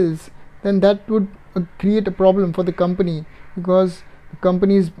generate sales, then that would create a problem for the company, because the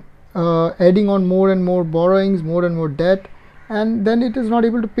company is adding on more and more borrowings, more and more debt, and then it is not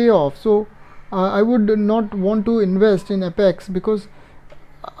able to pay off. So I would not want to invest in Apex, because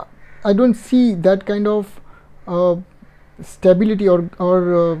I don't see that kind of stability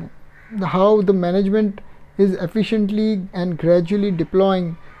or how the management is efficiently and gradually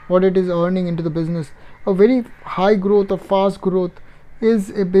deploying what it is earning into the business. A very high growth or fast growth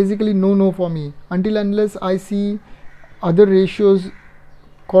is basically no for me, until unless I see other ratios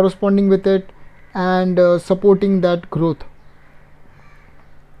corresponding with it and supporting that growth.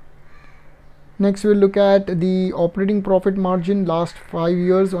 Next we'll look at the operating profit margin last 5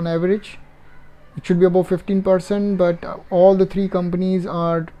 years on average. It should be above 15%, but all the three companies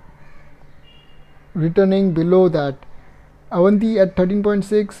are returning below that. Avanti at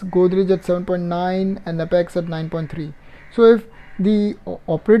 13.6, Godrej at 7.9, and Apex at 9.3. So if the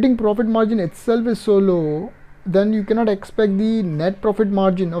operating profit margin itself is so low, then you cannot expect the net profit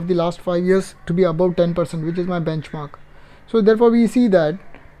margin of the last 5 years to be above 10%, which is my benchmark. So therefore we see that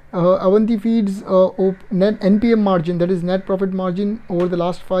Avanti Feeds net NPM margin, that is net profit margin, over the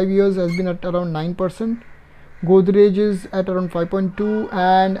last 5 years has been at around 9%. Godrej is at around 5.2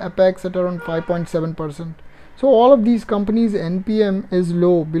 and Apex at around 5.7%. So all of these companies NPM is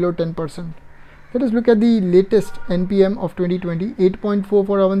low, below 10%. Let us look at the latest NPM of 2020. 8.4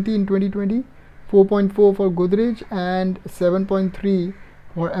 for Avanti in 2020, 4.4 for Godrej, and 7.3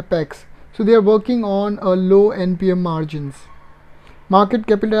 for Apex. So they are working on a low NPM margins. Market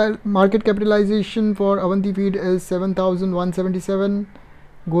capitalization for Avanti Feed is 7,177.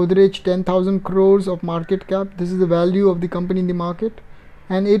 Godrej 10,000 crores of market cap. This is the value of the company in the market,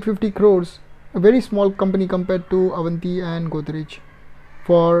 and 850 crores, a very small company compared to Avanti and Godrej,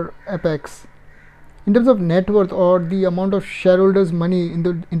 for Apex. In terms of net worth or the amount of shareholders' money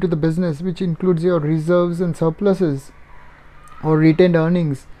into the business, which includes your reserves and surpluses or retained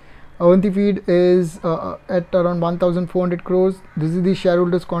earnings, Avanti Feed is at around 1,400 crores. This is the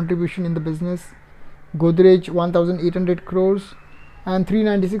shareholders' contribution in the business. Godrej 1,800 crores and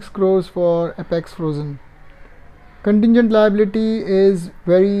 396 crores for Apex Frozen. Contingent liability is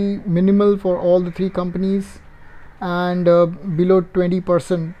very minimal for all the three companies and below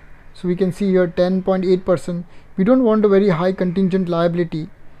 20%. So we can see here 10.8%. We don't want a very high contingent liability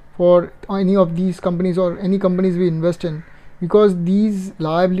for any of these companies or any companies we invest in, because these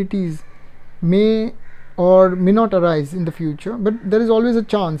liabilities may or may not arise in the future, but there is always a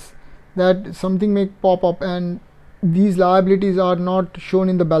chance that something may pop up and these liabilities are not shown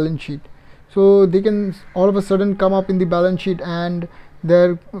in the balance sheet. So they can all of a sudden come up in the balance sheet, and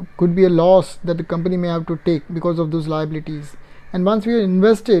there could be a loss that the company may have to take because of those liabilities. And once we are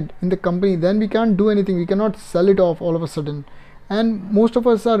invested in the company, then we can't do anything. We cannot sell it off all of a sudden, and most of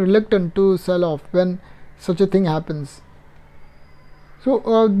us are reluctant to sell off when such a thing happens.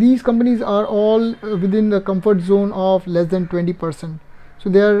 So these companies are all within the comfort zone of less than 20%. So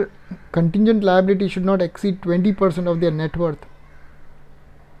their contingent liability should not exceed 20% of their net worth.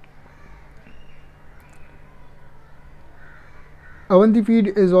 Avanti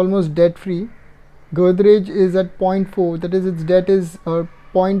Feed is almost debt free. Godrej is at 0.4, that is, its debt is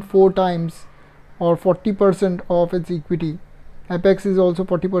 0.4 times or 40% of its equity. Apex is also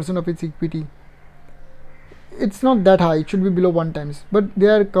 40% of its equity. It's not that high, it should be below 1 times, but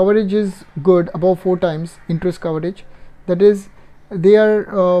their coverage is good, above 4 times interest coverage. That is, they are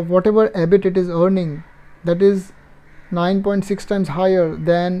whatever EBIT it is earning, that is 9.6 times higher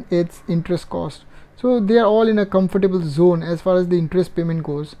than its interest cost. So they are all in a comfortable zone as far as the interest payment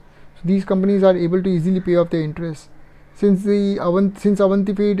goes. So these companies are able to easily pay off their interest. Since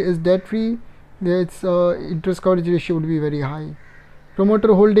Avanti Feed is debt free, its interest coverage ratio would be very high.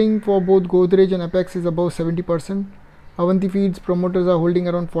 Promoter holding for both Godrej and Apex is above 70%. Avanti Feed's promoters are holding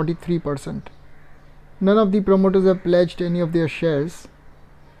around 43%. None of the promoters have pledged any of their shares.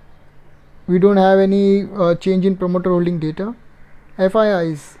 We don't have any change in promoter holding data.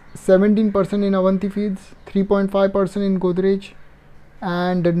 FIIs 17% in Avanti Feeds, 3.5% in Godrej,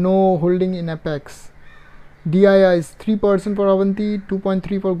 and no holding in Apex. DIIs 3% for Avanti,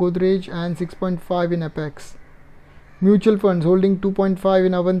 2.3 for Godrej, and 6.5 in Apex. Mutual funds holding 2.5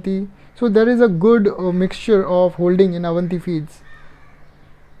 in Avanti, So there is a good mixture of holding in Avanti Feeds.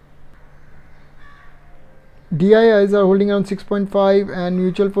 DIIs are holding around 6.5 and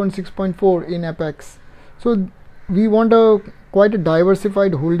mutual fund 6.4 in Apex. So we want quite a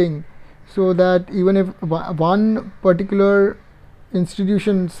diversified holding, so that even if one particular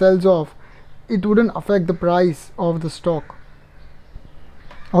institution sells off, it wouldn't affect the price of the stock.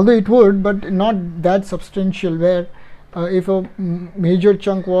 Although it would, but not that substantial, where if a major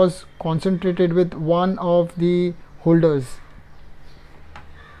chunk was concentrated with one of the holders.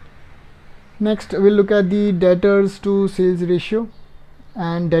 Next we'll look at the debtors to sales ratio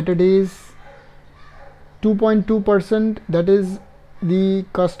and debtor days. 2.2%, that is the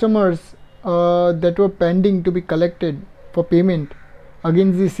customers that were pending to be collected for payment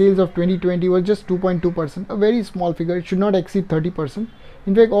against the sales of 2020 was just 2.2%, a very small figure. It should not exceed 30%.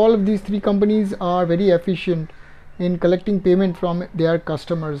 In fact, all of these three companies are very efficient in collecting payment from their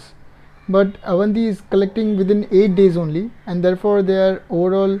customers, but Avanti is collecting within 8 days only, and therefore their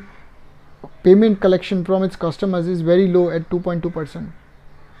overall payment collection from its customers is very low at 2.2%.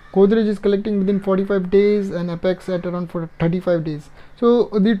 Godrej is collecting within 45 days and Apex at around 35 days. So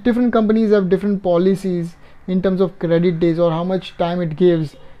the different companies have different policies in terms of credit days, or how much time it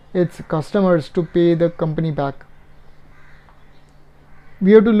gives its customers to pay the company back.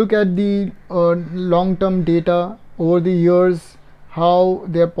 We have to look at the long-term data over the years, how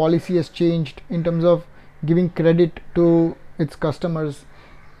their policy has changed in terms of giving credit to its customers.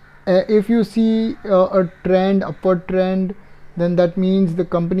 If you see a trend, upward trend, then that means the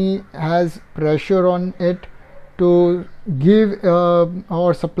company has pressure on it to give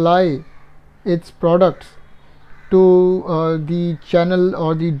or supply its products to the channel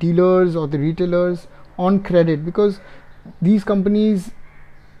or the dealers or the retailers on credit, because these companies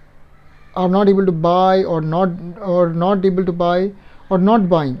are not able to buy or not able to buy or not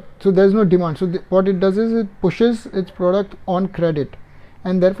buying, so there is no demand. So what it does is it pushes its product on credit,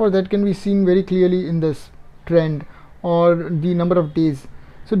 and therefore that can be seen very clearly in this trend or the number of days.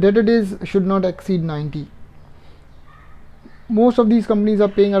 So debtor days should not exceed 90. Most of these companies are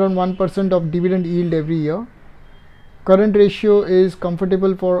paying around 1% of dividend yield every year. Current ratio is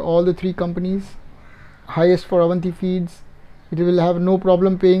comfortable for all the three companies, highest for Avanti Feeds. It will have no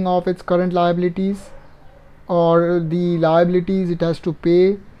problem paying off its current liabilities, or the liabilities it has to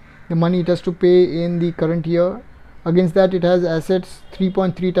pay, the money it has to pay in the current year. Against that, it has assets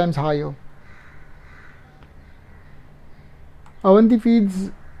 3.3 times higher. Avanti Feeds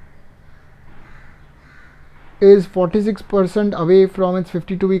is 46% away from its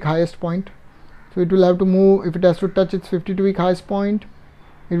 52-week highest point. So it will have to move, if it has to touch its 52-week highest point,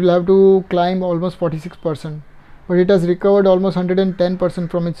 it will have to climb almost 46%. But it has recovered almost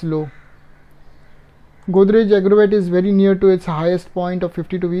 110% from its low. Godrej Agrovet is very near to its highest point of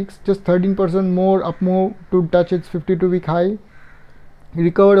 52 weeks, just 13% more up move to touch its 52-week high. It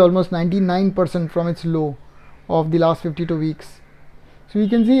recovered almost 99% from its low of the last 52 weeks. So we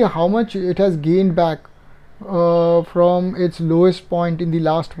can see how much it has gained back from its lowest point in the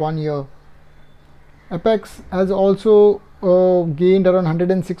last 1 year. Apex has also gained around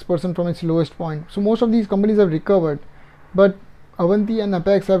 106% from its lowest point. So most of these companies have recovered, but Avanti and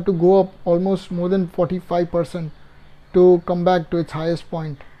Apex have to go up almost more than 45% to come back to its highest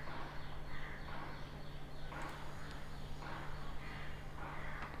point.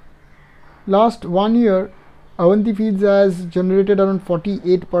 Last 1 year, Avanti Feeds has generated around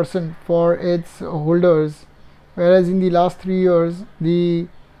 48% for its holders, whereas in the last 3 years the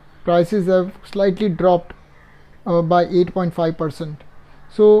prices have slightly dropped by 8.5%.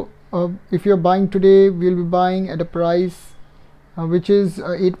 So if you are buying today, we will be buying at a price which is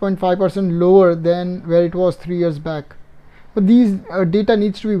 8.5% lower than where it was 3 years back. But these data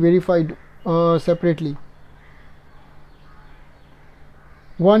needs to be verified separately.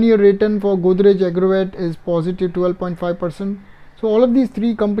 1 year return for Godrej Agrovet is positive 12.5%. So all of these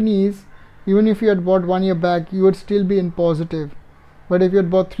three companies, even if you had bought 1 year back, you would still be in positive. But if you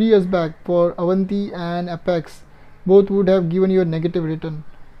had bought 3 years back, for Avanti and Apex, both would have given you a negative return.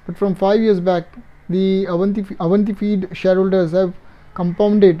 But from 5 years back, the Avanti Feed shareholders have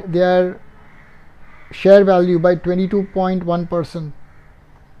compounded their share value by 22.1%.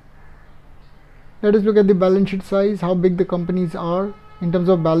 Let us look at the balance sheet size, how big the companies are in terms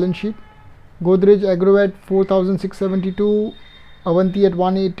of balance sheet. Godrej Agrovet 4,672, Avanti at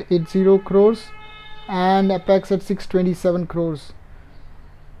 1880 crores, and Apex at 627 crores.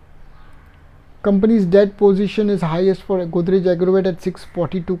 Company's debt position is highest for Godrej Agrovet at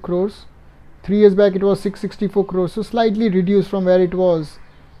 642 crores. 3 years back it was 664 crores, so slightly reduced from where it was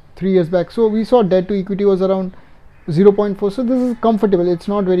 3 years back. So we saw debt to equity was around 0.4. So this is comfortable, it's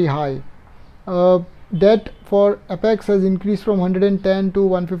not very high. Debt for Apex has increased from 110 to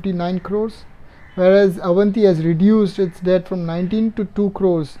 159 crores, whereas Avanti has reduced its debt from 19 to 2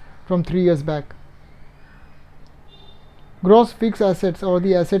 crores from 3 years back. Gross fixed assets, or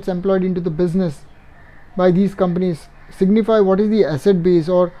the assets employed into the business by these companies, signify what is the asset base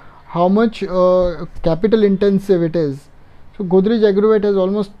or how much capital intensive it is. So Godrej Agrovet has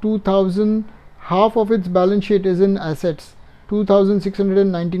almost 2000, half of its balance sheet is in assets,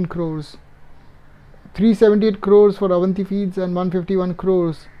 2619 crores. 378 crores for Avanti Feeds and 151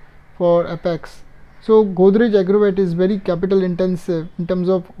 crores for Apex. So Godrej Agrovet is very capital intensive in terms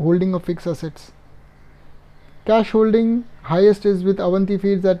of holding of fixed assets. Cash holding highest is with Avanti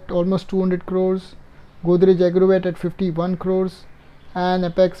Feeds at almost 200 crores, Godrej Agrovet at 51 crores, and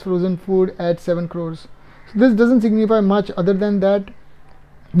Apex Frozen Food at 7 crores. So this doesn't signify much other than that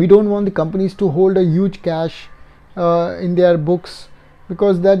we don't want the companies to hold a huge cash in their books,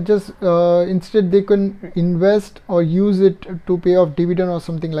 because that just instead they can invest or use it to pay off dividend or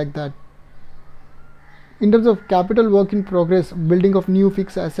something like that. In terms of capital work in progress, building of new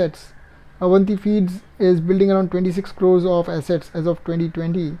fixed assets, Avanti Feeds is building around 26 crores of assets as of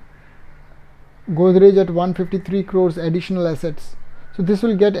 2020. Godrej at 153 crores additional assets. So this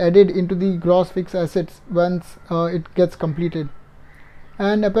will get added into the gross fixed assets once it gets completed.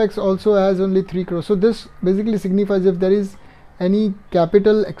 And Apex also has only 3 crores. So this basically signifies if there is any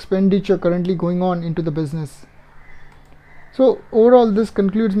capital expenditure currently going on into the business. So overall, this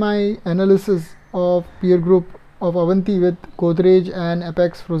concludes my analysis of peer group of Avanti with Godrej and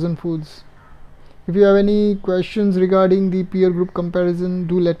Apex Frozen Foods. If you have any questions regarding the peer group comparison,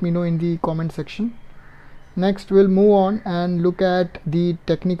 do let me know in the comment section. Next we'll move on and look at the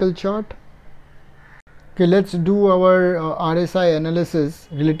technical chart. Okay, let's do our RSI analysis,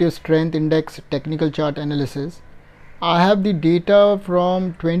 relative strength index technical chart analysis. I have the data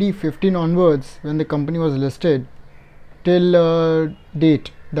from 2015 onwards, when the company was listed, till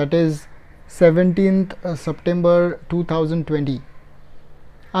date, that is 17th September 2020.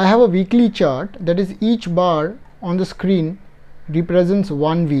 I have a weekly chart, that is each bar on the screen represents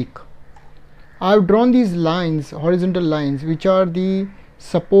 1 week. I have drawn these lines, horizontal lines, which are the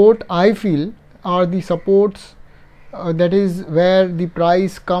support I feel are the supports, that is where the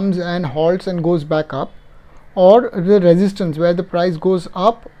price comes and halts and goes back up, or the resistance where the price goes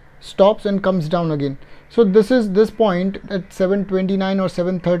up, stops and comes down again. So this point at 729 or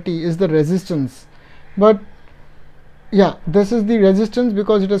 730 is the resistance, but yeah, this is the resistance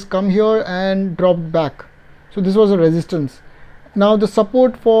because it has come here and dropped back. So this was a resistance. Now the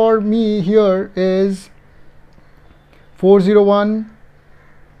support for me here is 401.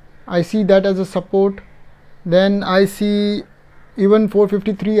 I see that as a support. Then I see even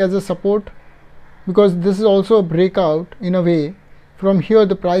 453 as a support, because this is also a breakout in a way. From here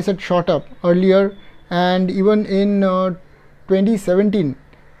the price had shot up earlier, and even in 2017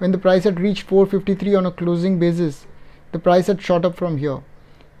 when the price had reached 453 on a closing basis, the price had shot up from here.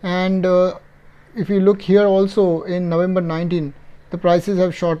 And if you look here also in November 19, the prices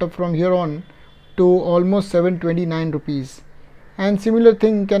have shot up from here on to almost 729 rupees. And similar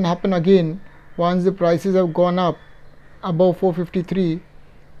thing can happen again once the prices have gone up above 453.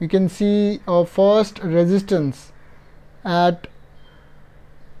 You can see a first resistance at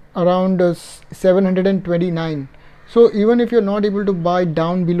around 729. So even if you're not able to buy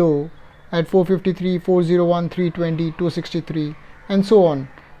down below at 453, 401, 320, 263 and so on,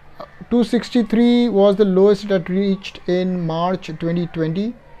 263 was the lowest that reached in March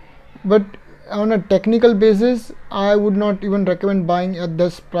 2020. But on a technical basis, I would not even recommend buying at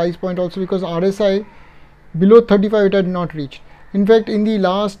this price point also, because RSI below 35 it had not reached. In fact, in the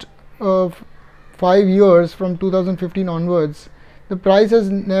last 5 years from 2015 onwards, the price has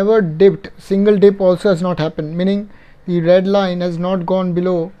never dipped. Single dip also has not happened, meaning the red line has not gone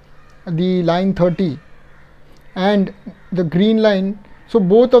below the line 30 and the green line. So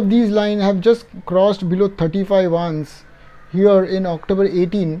both of these lines have just crossed below 35 once here in October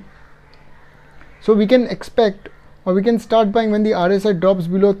 18. So we can expect, or we can start buying when the RSI drops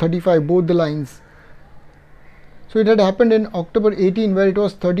below 35, both the lines. So it had happened in October 18 where it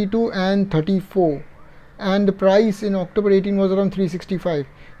was 32 and 34, and the price in October 18 was around 365.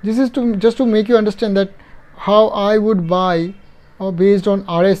 This is just to make you understand that how I would buy, or based on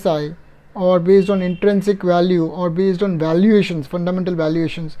RSI, or based on intrinsic value, or based on valuations, fundamental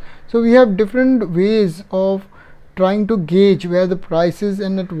valuations. So we have different ways of trying to gauge where the price is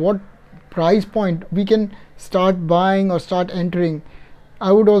and at what price point we can start buying or start entering.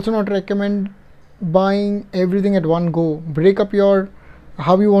 I would also not recommend buying everything at one go. Break up your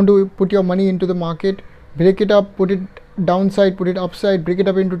how you want to put your money into the market. break it up, put it downside, put it upside, break it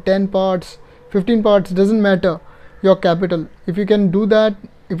up into 10 parts, 15 parts, doesn't matter your capital. If you can do that,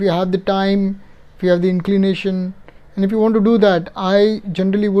 if you have the time, if you have the inclination, and if you want to do that, I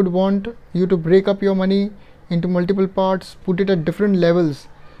generally would want you to break up your money into multiple parts, put it at different levels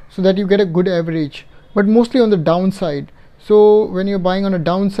so that you get a good average, but mostly on the downside. So when you're buying on a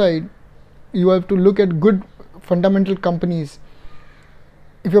downside, you have to look at good fundamental companies.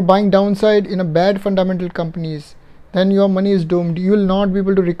 If you're buying downside in a bad fundamental companies, then your money is doomed. You will not be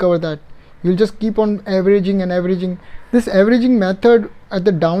able to recover that. You'll just keep on averaging and averaging. This averaging method at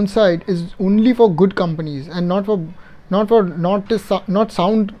the downside is only for good companies and not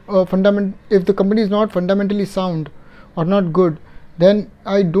sound fundament. If the company is not fundamentally sound or not good, then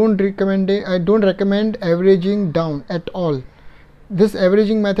I don't recommend averaging down at all. This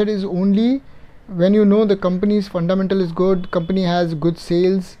averaging method is only when you know the company's fundamental is good, company has good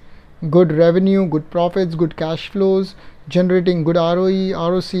sales, good revenue, good profits, good cash flows, generating good ROE,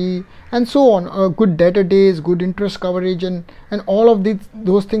 ROC, and so on, good debtor days, good interest coverage, and all of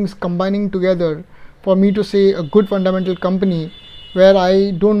those things combining together for me to say a good fundamental company where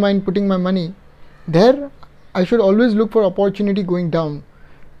I don't mind putting my money. There I should always look for opportunity going down.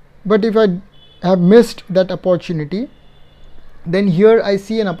 But if I have missed that opportunity, then here I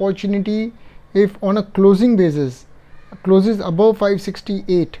see an opportunity. If on a closing basis closes above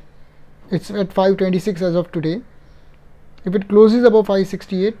 568, it's at 526 as of today. If it closes above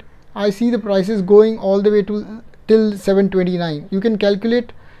 568, I see the prices going all the way to till 729. You can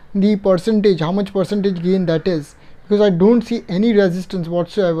calculate the percentage, how much percentage gain that is, because I don't see any resistance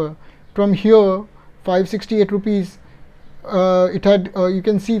whatsoever from here. 568 rupees, it had you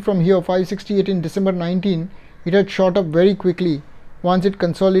can see from here 568 in December 19, it had shot up very quickly once it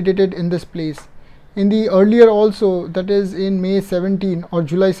consolidated in this place. In the earlier also, that is in May 17 or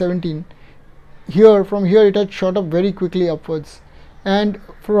July 17, from here it had shot up very quickly upwards, and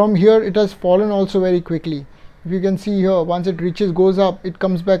from here it has fallen also very quickly. If you can see here, once it goes up, it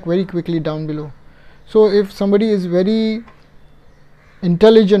comes back very quickly down below. So if somebody is very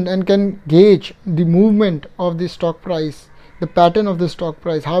intelligent and can gauge the movement of the stock price, the pattern of the stock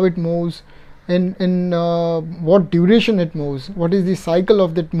price, how it moves, in what duration it moves, what is the cycle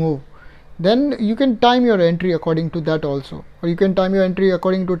of that move, then you can time your entry according to that also, or you can time your entry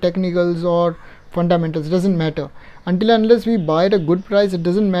according to technicals or fundamentals. Doesn't matter. Until unless we buy at a good price, it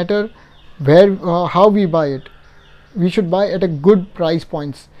doesn't matter where how we buy it. We should buy at a good price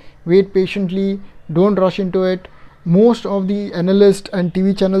points. Wait patiently, don't rush into it. Most of the analysts and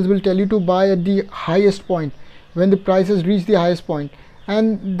TV channels will tell you to buy at the highest point when the prices reach the highest point,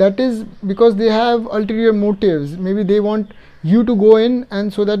 and that is because they have ulterior motives. Maybe they want you to go in,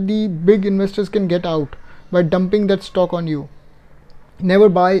 and so that the big investors can get out by dumping that stock on you. Never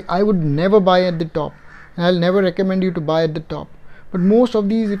buy. I would never buy at the top, and I'll never recommend you to buy at the top. But most of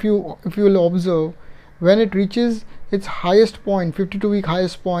these, if you will observe, when it reaches its highest point, 52-week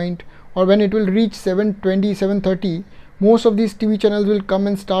highest point, or when it will reach 720, 730, most of these TV channels will come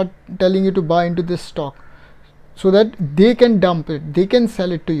and start telling you to buy into this stock, so that they can dump it, they can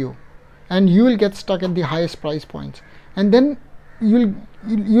sell it to you, and you will get stuck at the highest price points, and then you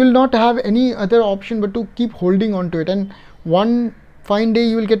will not have any other option but to keep holding on to it. And one fine day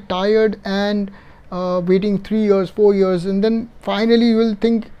you will get tired and waiting 3 years, 4 years, and then finally you will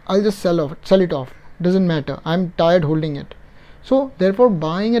think, I'll just sell it off. Doesn't matter, I'm tired holding it. So therefore,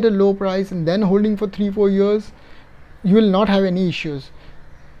 buying at a low price and then holding for 3-4 years, you will not have any issues.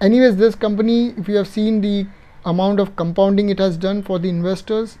 Anyways, this company, if you have seen the amount of compounding it has done for the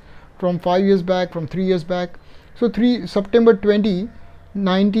investors from 5 years back, from 3 years back. So September 20,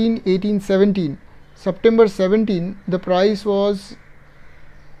 19, 18, 17. September 17, the price was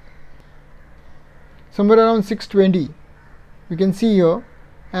somewhere around 620. You can see here.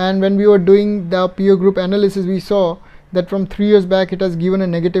 And when we were doing the peer group analysis, we saw that from 3 years back it has given a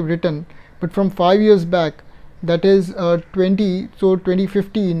negative return, but from 5 years back, that is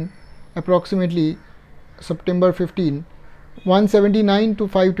 2015 approximately, September 15, 179 to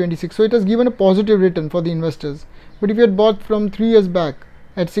 526. So it has given a positive return for the investors. But if you had bought from 3 years back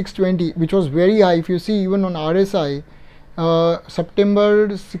at 620, which was very high, if you see even on RSI,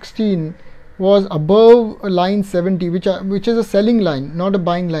 September 16 was above line 70, which is a selling line, not a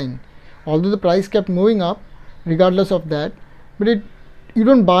buying line. Although the price kept moving up regardless of that, but you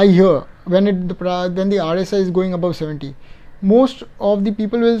don't buy here when the RSI is going above 70. Most of the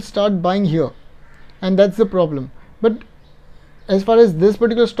people will start buying here, and that's the problem. But as far as this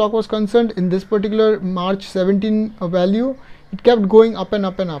particular stock was concerned, in this particular March 17 value, it kept going up and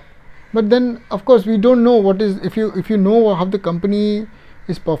up and up. But then of course we don't know what is, if you know how the company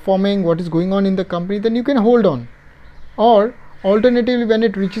is performing, what is going on in the company, then you can hold on. Or alternatively, when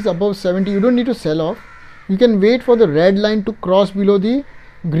it reaches above 70, you don't need to sell off. You can wait for the red line to cross below the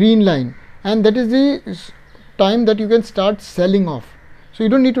green line, and that is the time that you can start selling off. So you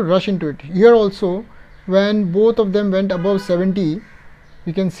don't need to rush into it. Here also, when both of them went above 70,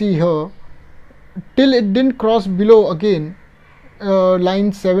 you can see here, till it didn't cross below again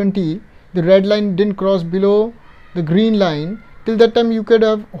line 70, the red line didn't cross below the green line. Till that time you could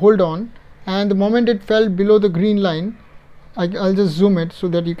have hold on, and the moment it fell below the green line, I'll just zoom it so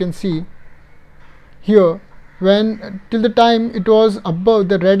that you can see here, when till the time it was above,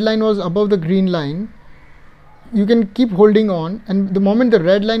 the red line was above the green line, you can keep holding on, and the moment the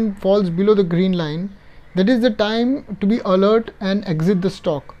red line falls below the green line, that is the time to be alert and exit the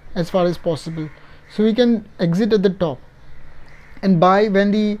stock as far as possible. So we can exit at the top and buy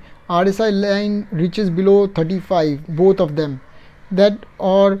when the RSI line reaches below 35, both of them, that,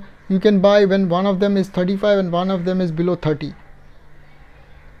 or you can buy when one of them is 35 and one of them is below 30.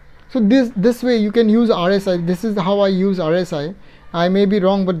 So this way you can use RSI. This is how I use RSI. I may be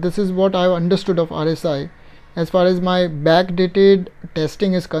wrong, but this is what I have understood of RSI as far as my backdated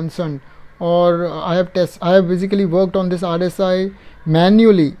testing is concerned. Or I have basically worked on this RSI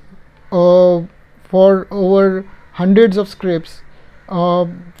manually for over hundreds of scripts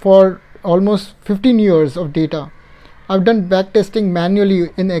for almost 15 years of data. I've done backtesting manually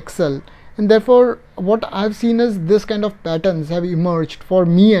in Excel, and therefore what I've seen is this kind of patterns have emerged for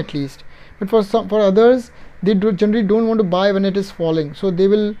me at least. But for others, they generally don't want to buy when it is falling, so they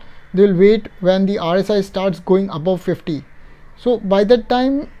will wait when the RSI starts going above 50. So by that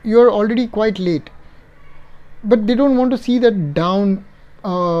time you're already quite late. But they don't want to see that down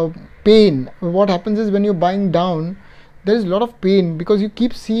pain. What happens is, when you're buying down, there is a lot of pain because you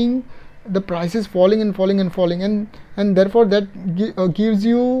keep seeing the prices falling and falling and falling, and therefore that gives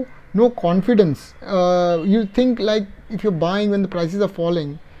you no confidence. You think like, if you're buying when the prices are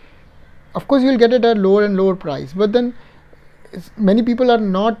falling, of course you'll get it at lower and lower price, but then many people are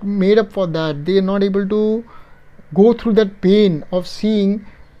not made up for that. They are not able to go through that pain of seeing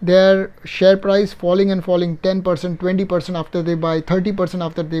their share price falling and falling 10%, 20% after they buy, 30%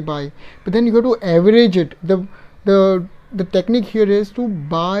 after they buy. But then you have to average it. The technique here is to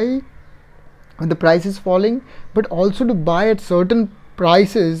buy when the price is falling, but also to buy at certain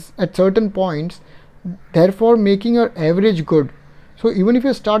prices at certain points, therefore making your average good. So even if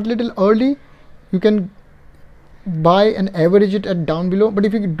you start little early, you can buy and average it at down below. But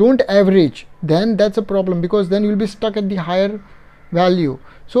if you don't average, then that's a problem, because then you'll be stuck at the higher value.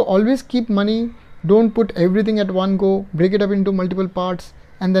 So always keep money, don't put everything at one go, break it up into multiple parts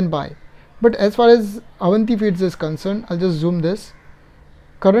and then buy. But as far as Avanti feeds is concerned, I'll just zoom this.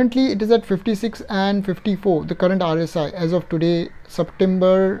 Currently it is at 56 and 54, the current RSI as of today,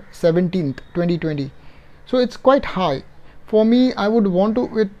 September 17th, 2020. So it's quite high. For me, I would want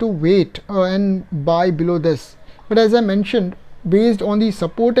it to wait and buy below this. But as I mentioned, based on the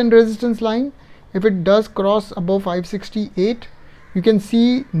support and resistance line, if it does cross above 568, you can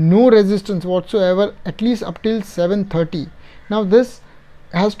see no resistance whatsoever, at least up till 730. Now this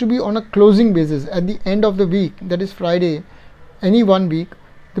has to be on a closing basis at the end of the week, that is Friday, any one week.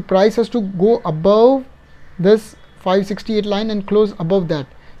 The price has to go above this 568 line and close above that.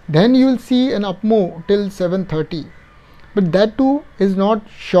 Then you will see an up move till 730. But that too is not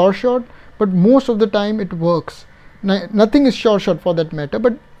sure shot, but most of the time it works. Nothing is sure shot for that matter,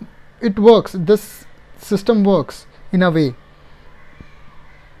 but it works. This system works in a way.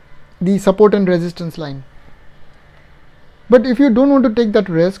 The support and resistance line. But if you don't want to take that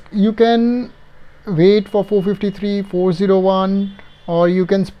risk, you can wait for 453, 401, or you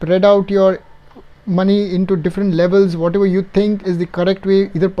can spread out your money into different levels, whatever you think is the correct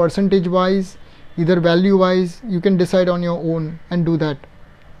way, either percentage wise, either value wise. You can decide on your own and do that.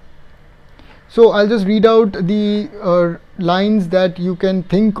 So I'll just read out the lines that you can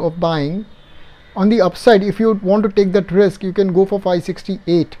think of buying. On the upside, if you want to take that risk, you can go for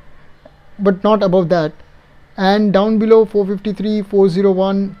 568, but not above that. And down below 453,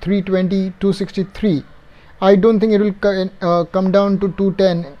 401, 320, 263. I don't think it will come down to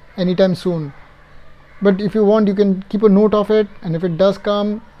 210 anytime soon. But if you want, you can keep a note of it, and if it does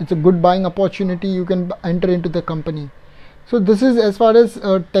come, it's a good buying opportunity. You can enter into the company. So this is as far as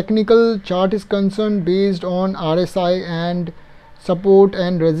a technical chart is concerned, based on RSI and support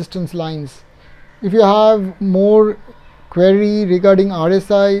and resistance lines. If you have more query regarding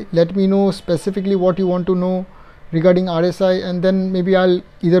RSI, let me know specifically what you want to know regarding RSI, and then maybe I'll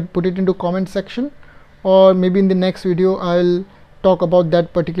either put it into comment section, or maybe in the next video I'll talk about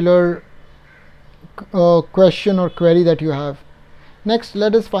that particular question or query that you have. Next,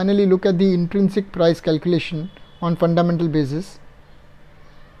 let us finally look at the intrinsic price calculation on fundamental basis.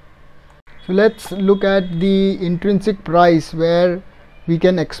 So let's look at the intrinsic price, where we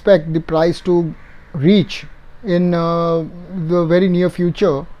can expect the price to reach in the very near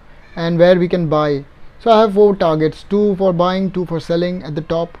future, and where we can buy. So I have 4 targets, 2 for buying, 2 for selling at the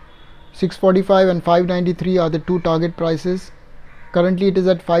top. 645 and 593 are the 2 target prices. Currently it is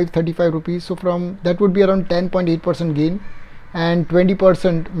at 535 rupees, so from that would be around 10.8% gain and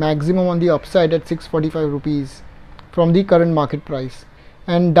 20% maximum on the upside at 645 rupees from the current market price.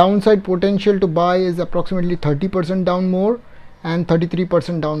 And downside potential to buy is approximately 30% down more and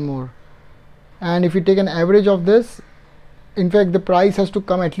 33% down more. And if you take an average of this, in fact the price has to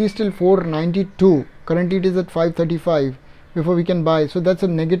come at least till 492. Currently it is at 535 before we can buy. So that's a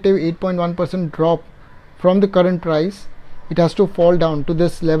negative 8.1% drop from the current price. It has to fall down to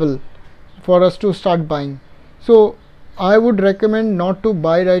this level for us to start buying. So I would recommend not to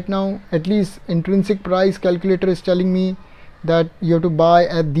buy right now. At least intrinsic price calculator is telling me that you have to buy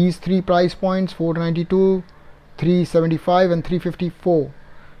at these 3 price points, 492, 375 and 354.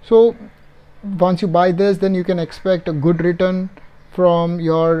 So once you buy this, then you can expect a good return from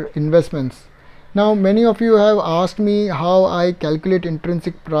your investments. Now many of you have asked me how I calculate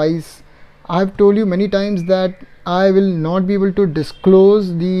intrinsic price. I have told you many times that I will not be able to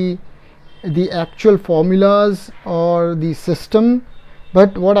disclose the actual formulas or the system,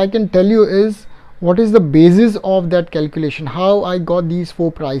 but what I can tell you is what is the basis of that calculation, how I got these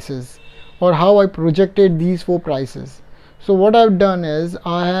 4 prices or how I projected these 4 prices. So what I've done is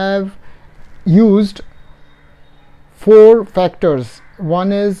I have used 4 factors.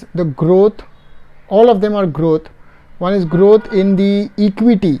 One is the growth, all of them are growth. One is growth in the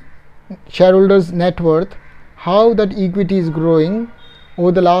equity, shareholders net worth, how that equity is growing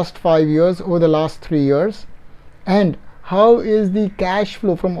over the last 5 years, over the last 3 years, and how is the cash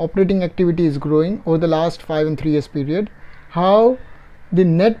flow from operating activity is growing over the last 5 and 3 years period, how the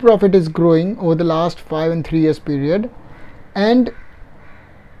net profit is growing over the last 5 and 3 years period, and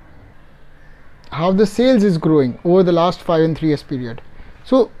how the sales is growing over the last 5 and 3 years period.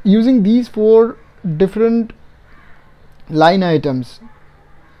 So using these 4 different line items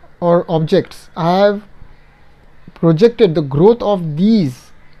or objects, I have projected the growth of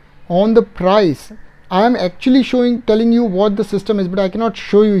these on the price. I am actually telling you what the system is, but I cannot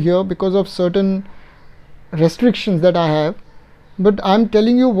show you here because of certain restrictions that I have, but I'm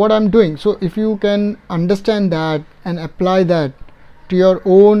telling you what I'm doing. So if you can understand that and apply that to your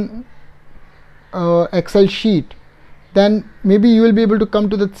own Excel sheet, then maybe you will be able to come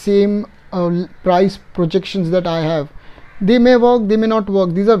to the same price projections that I have. They may work, they may not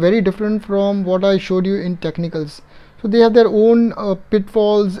work. These are very different from what I showed you in technicals. So they have their own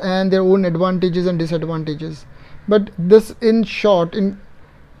pitfalls and their own advantages and disadvantages. But this, in short,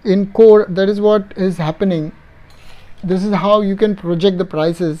 in core, that is what is happening. This is how you can project the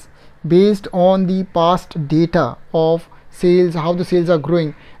prices based on the past data of sales, how the sales are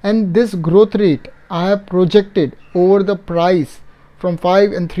growing, and this growth rate I have projected over the price from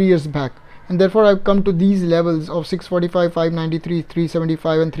 5 and 3 years back, and therefore I've come to these levels of 645, 593,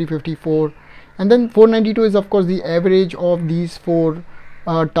 375 and 354, and then 492 is of course the average of these 4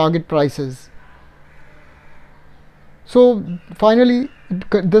 target prices. So finally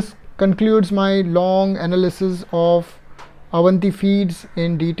this concludes my long analysis of Avanti feeds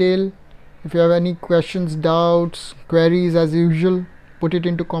in detail. If you have any questions, doubts, queries, as usual, put it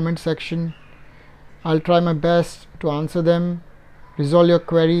into comment section. I'll try my best to answer them, resolve your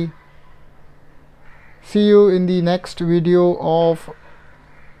query. See you in the next video of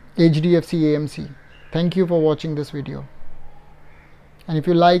HDFC AMC. Thank you for watching this video. And if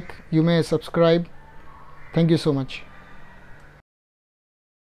you like, you may subscribe. Thank you so much.